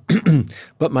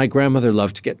 But my grandmother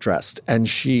loved to get dressed, and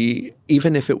she,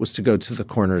 even if it was to go to the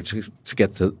corner to go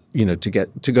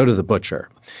to the butcher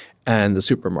and the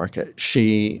supermarket,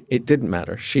 it didn't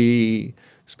matter. She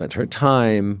spent her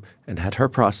time and had her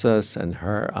process and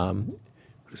her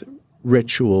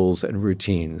rituals and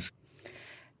routines.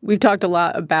 We've talked a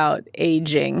lot about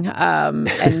aging and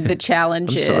the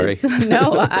challenges. I'm sorry.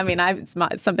 No,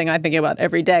 it's something I think about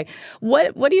every day.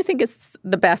 What do you think is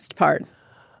the best part?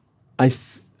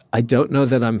 I don't know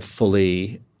that I'm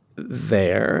fully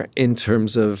there in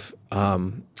terms of.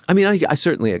 I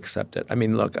certainly accept it.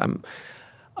 Look, I'm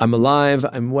alive.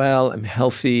 I'm well. I'm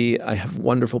healthy. I have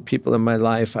wonderful people in my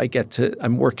life.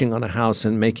 I'm working on a house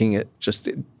and making it just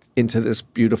into this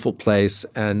beautiful place,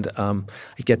 and I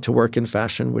get to work in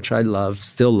fashion, which I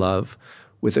still love,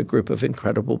 with a group of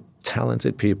incredible,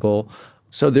 talented people.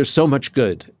 So there's so much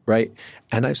good, right?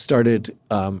 And I've started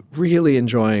really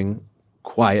enjoying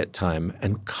quiet time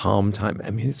and calm time.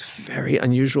 It's very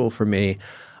unusual for me.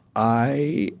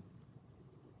 I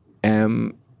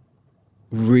am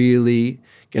really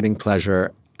getting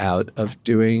pleasure out of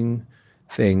doing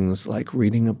things like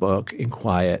reading a book in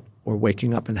quiet, or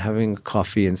waking up and having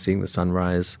coffee and seeing the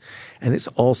sunrise. And it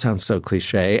all sounds so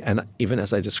cliche. And even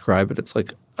as I describe it, it's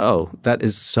like, oh, that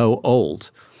is so old.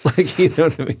 You know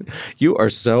what I mean? You are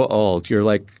so old. You're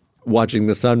like watching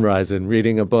the sunrise and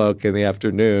reading a book in the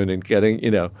afternoon and getting,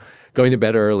 going to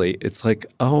bed early. It's like,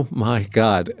 oh my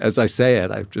God. As I say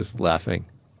it, I'm just laughing.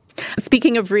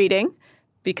 Speaking of reading,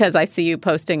 because I see you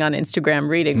posting on Instagram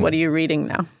reading, what are you reading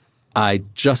now? I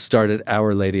just started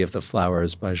Our Lady of the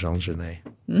Flowers by Jean Genet.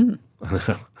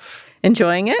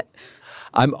 Enjoying it?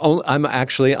 I'm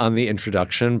actually on the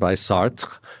introduction by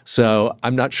Sartre, so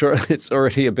I'm not sure. It's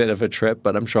already a bit of a trip,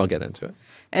 but I'm sure I'll get into it.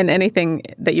 And anything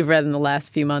that you've read in the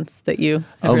last few months that you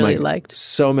have really liked?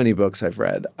 So many books I've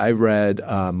read. I read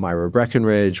Myra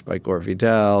Breckenridge by Gore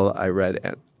Vidal. I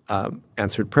read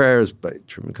Answered Prayers by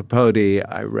Truman Capote.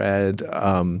 I read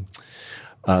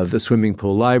The Swimming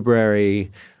Pool Library.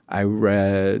 I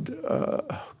read,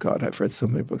 I've read so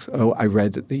many books. I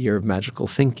read The Year of Magical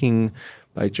Thinking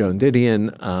by Joan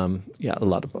Didion. A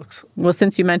lot of books. Well,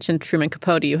 since you mentioned Truman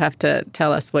Capote, you have to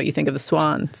tell us what you think of The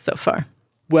Swan so far.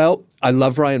 Well, I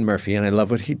love Ryan Murphy, and I love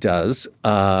what he does.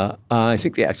 I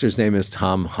think the actor's name is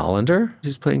Tom Hollander,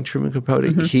 who's playing Truman Capote.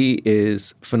 Mm-hmm. He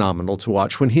is phenomenal to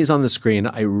watch. When he's on the screen,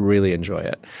 I really enjoy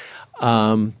it.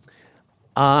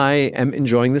 I am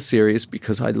enjoying the series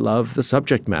because I love the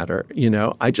subject matter.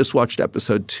 I just watched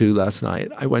episode 2 last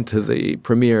night. I went to the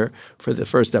premiere for the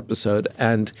first episode,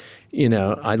 and,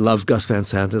 I love Gus Van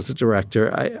Sant as a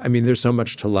director. I mean, there's so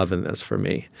much to love in this for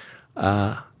me.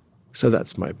 So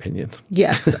that's my opinion.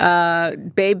 Yes.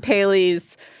 Babe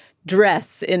Paley's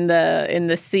dress in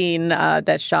the scene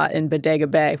that's shot in Bodega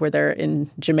Bay, where they're in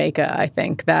Jamaica, I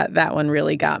think. That one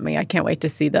really got me. I can't wait to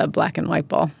see the black and white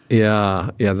ball.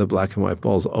 Yeah, the black and white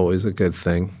ball is always a good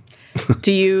thing.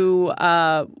 Do you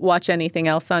watch anything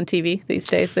else on TV these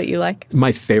days that you like?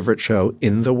 My favorite show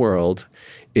in the world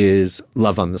is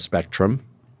Love on the Spectrum,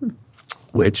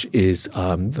 which is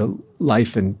the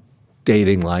life and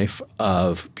dating life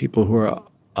of people who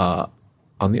are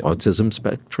on the autism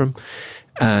spectrum.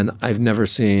 And I've never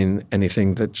seen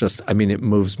anything that it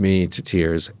moves me to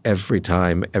tears every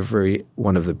time, every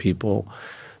one of the people.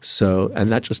 So,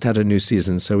 and that just had a new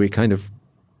season. So we kind of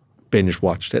binge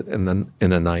watched it and then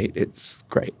in a night. It's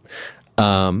great.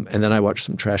 And then I watch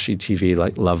some trashy TV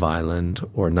like Love Island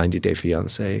or 90 Day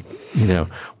Fiancé.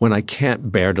 When I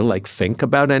can't bear to think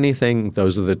about anything,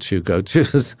 those are the two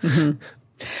go-tos. Mm-hmm.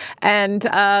 And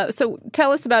so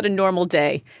tell us about a normal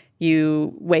day.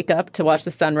 You wake up to watch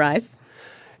the sunrise.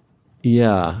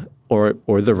 Yeah, or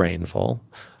the rainfall.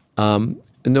 A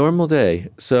normal day.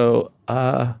 So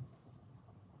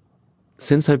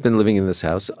since I've been living in this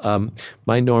house,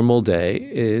 my normal day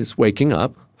is waking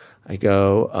up. I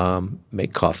go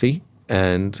make coffee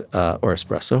and or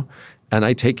espresso, and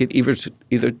I take it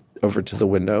either over to the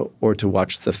window or to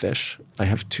watch the fish. I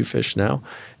have 2 fish now,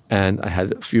 and I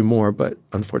had a few more, but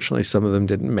unfortunately some of them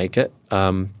didn't make it.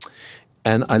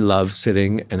 And I love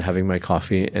sitting and having my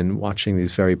coffee and watching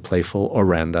these very playful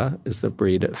oranda is the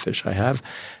breed of fish I have,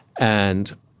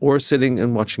 or sitting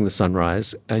and watching the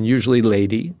sunrise. And usually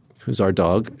Lady, who's our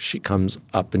dog, she comes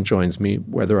up and joins me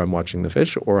whether I'm watching the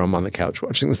fish or I'm on the couch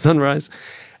watching the sunrise.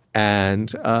 And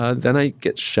then I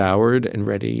get showered and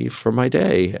ready for my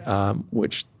day,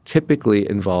 which typically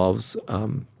involves,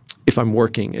 if I'm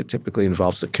working, it typically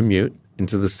involves a commute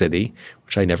into the city,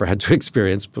 which I never had to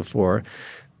experience before,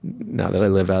 now that I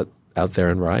live out there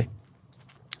in Rye.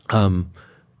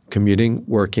 Commuting,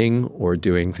 working, or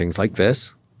doing things like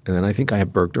this. And then I think I have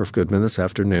Bergdorf Goodman this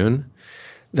afternoon.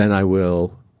 Then I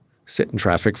will sit in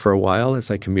traffic for a while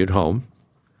as I commute home,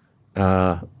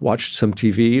 watch some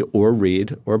TV or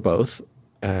read or both,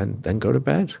 and then go to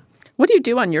bed. What do you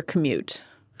do on your commute?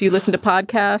 Do you listen to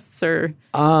podcasts or?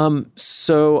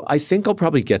 So I think I'll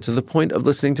probably get to the point of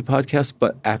listening to podcasts,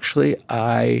 but actually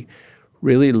I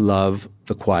really love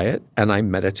the quiet and I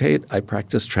meditate. I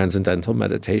practice transcendental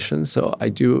meditation. So I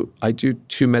do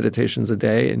 2 meditations a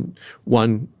day, and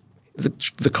one,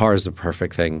 the car is the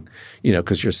perfect thing,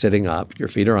 because you're sitting up, your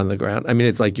feet are on the ground. I mean,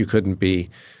 it's like you couldn't be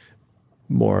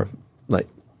more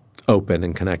open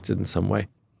and connected in some way.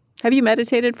 Have you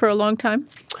meditated for a long time?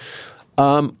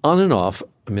 On and off.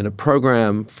 I'm in a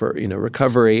program for,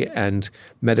 recovery, and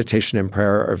meditation and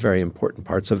prayer are very important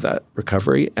parts of that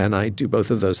recovery. And I do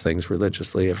both of those things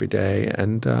religiously every day.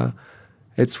 And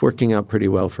it's working out pretty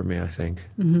well for me, I think.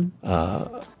 Mm-hmm.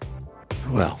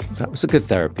 Well, that was a good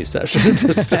therapy session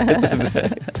to start the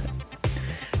day.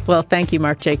 Well, thank you,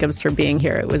 Marc Jacobs, for being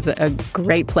here. It was a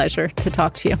great pleasure to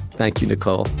talk to you. Thank you,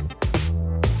 Nicole.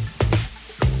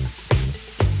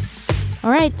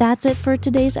 All right, that's it for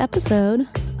today's episode.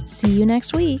 See you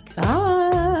next week.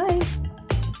 Bye.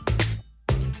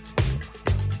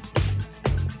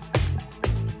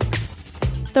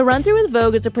 The Run Through with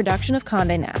Vogue is a production of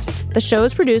Condé Nast. The show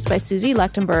is produced by Susie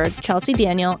Lechtenberg, Chelsea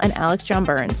Daniel, and Alex John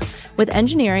Burns, with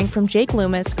engineering from Jake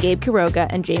Loomis, Gabe Quiroga,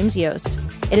 and James Yost.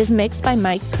 It is mixed by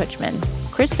Mike Kutchman.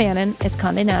 Chris Bannon is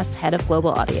Condé Nast's head of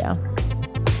global audio.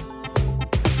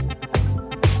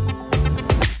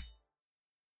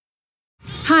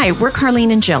 Hi, we're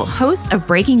Carlene and Jill, hosts of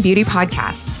Breaking Beauty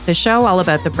Podcast, the show all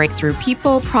about the breakthrough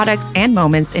people, products, and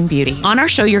moments in beauty. On our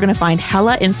show, you're going to find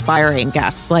hella inspiring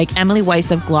guests like Emily Weiss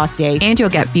of Glossier, and you'll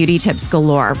get beauty tips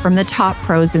galore from the top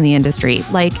pros in the industry,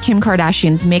 like Kim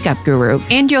Kardashian's makeup guru.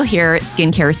 And you'll hear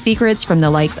skincare secrets from the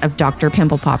likes of Dr.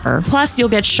 Pimple Popper. Plus, you'll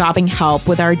get shopping help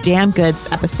with our Damn Goods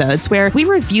episodes, where we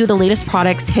review the latest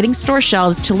products hitting store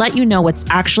shelves to let you know what's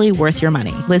actually worth your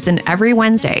money. Listen every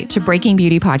Wednesday to Breaking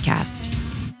Beauty Podcast.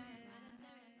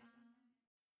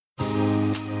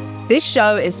 This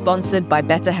show is sponsored by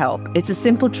BetterHelp. It's a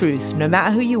simple truth. No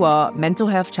matter who you are, mental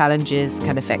health challenges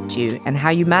can affect you, and how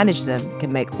you manage them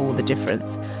can make all the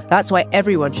difference. That's why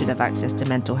everyone should have access to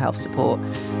mental health support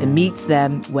that meets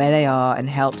them where they are and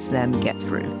helps them get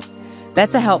through.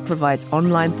 BetterHelp provides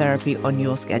online therapy on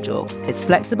your schedule. It's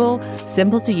flexible,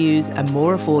 simple to use, and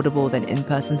more affordable than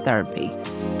in-person therapy.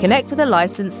 Connect with a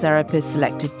licensed therapist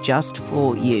selected just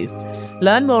for you.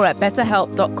 Learn more at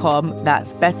betterhelp.com.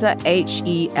 That's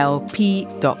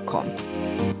betterhelp.com.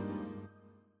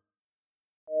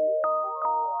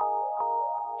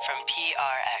 From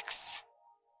PRX.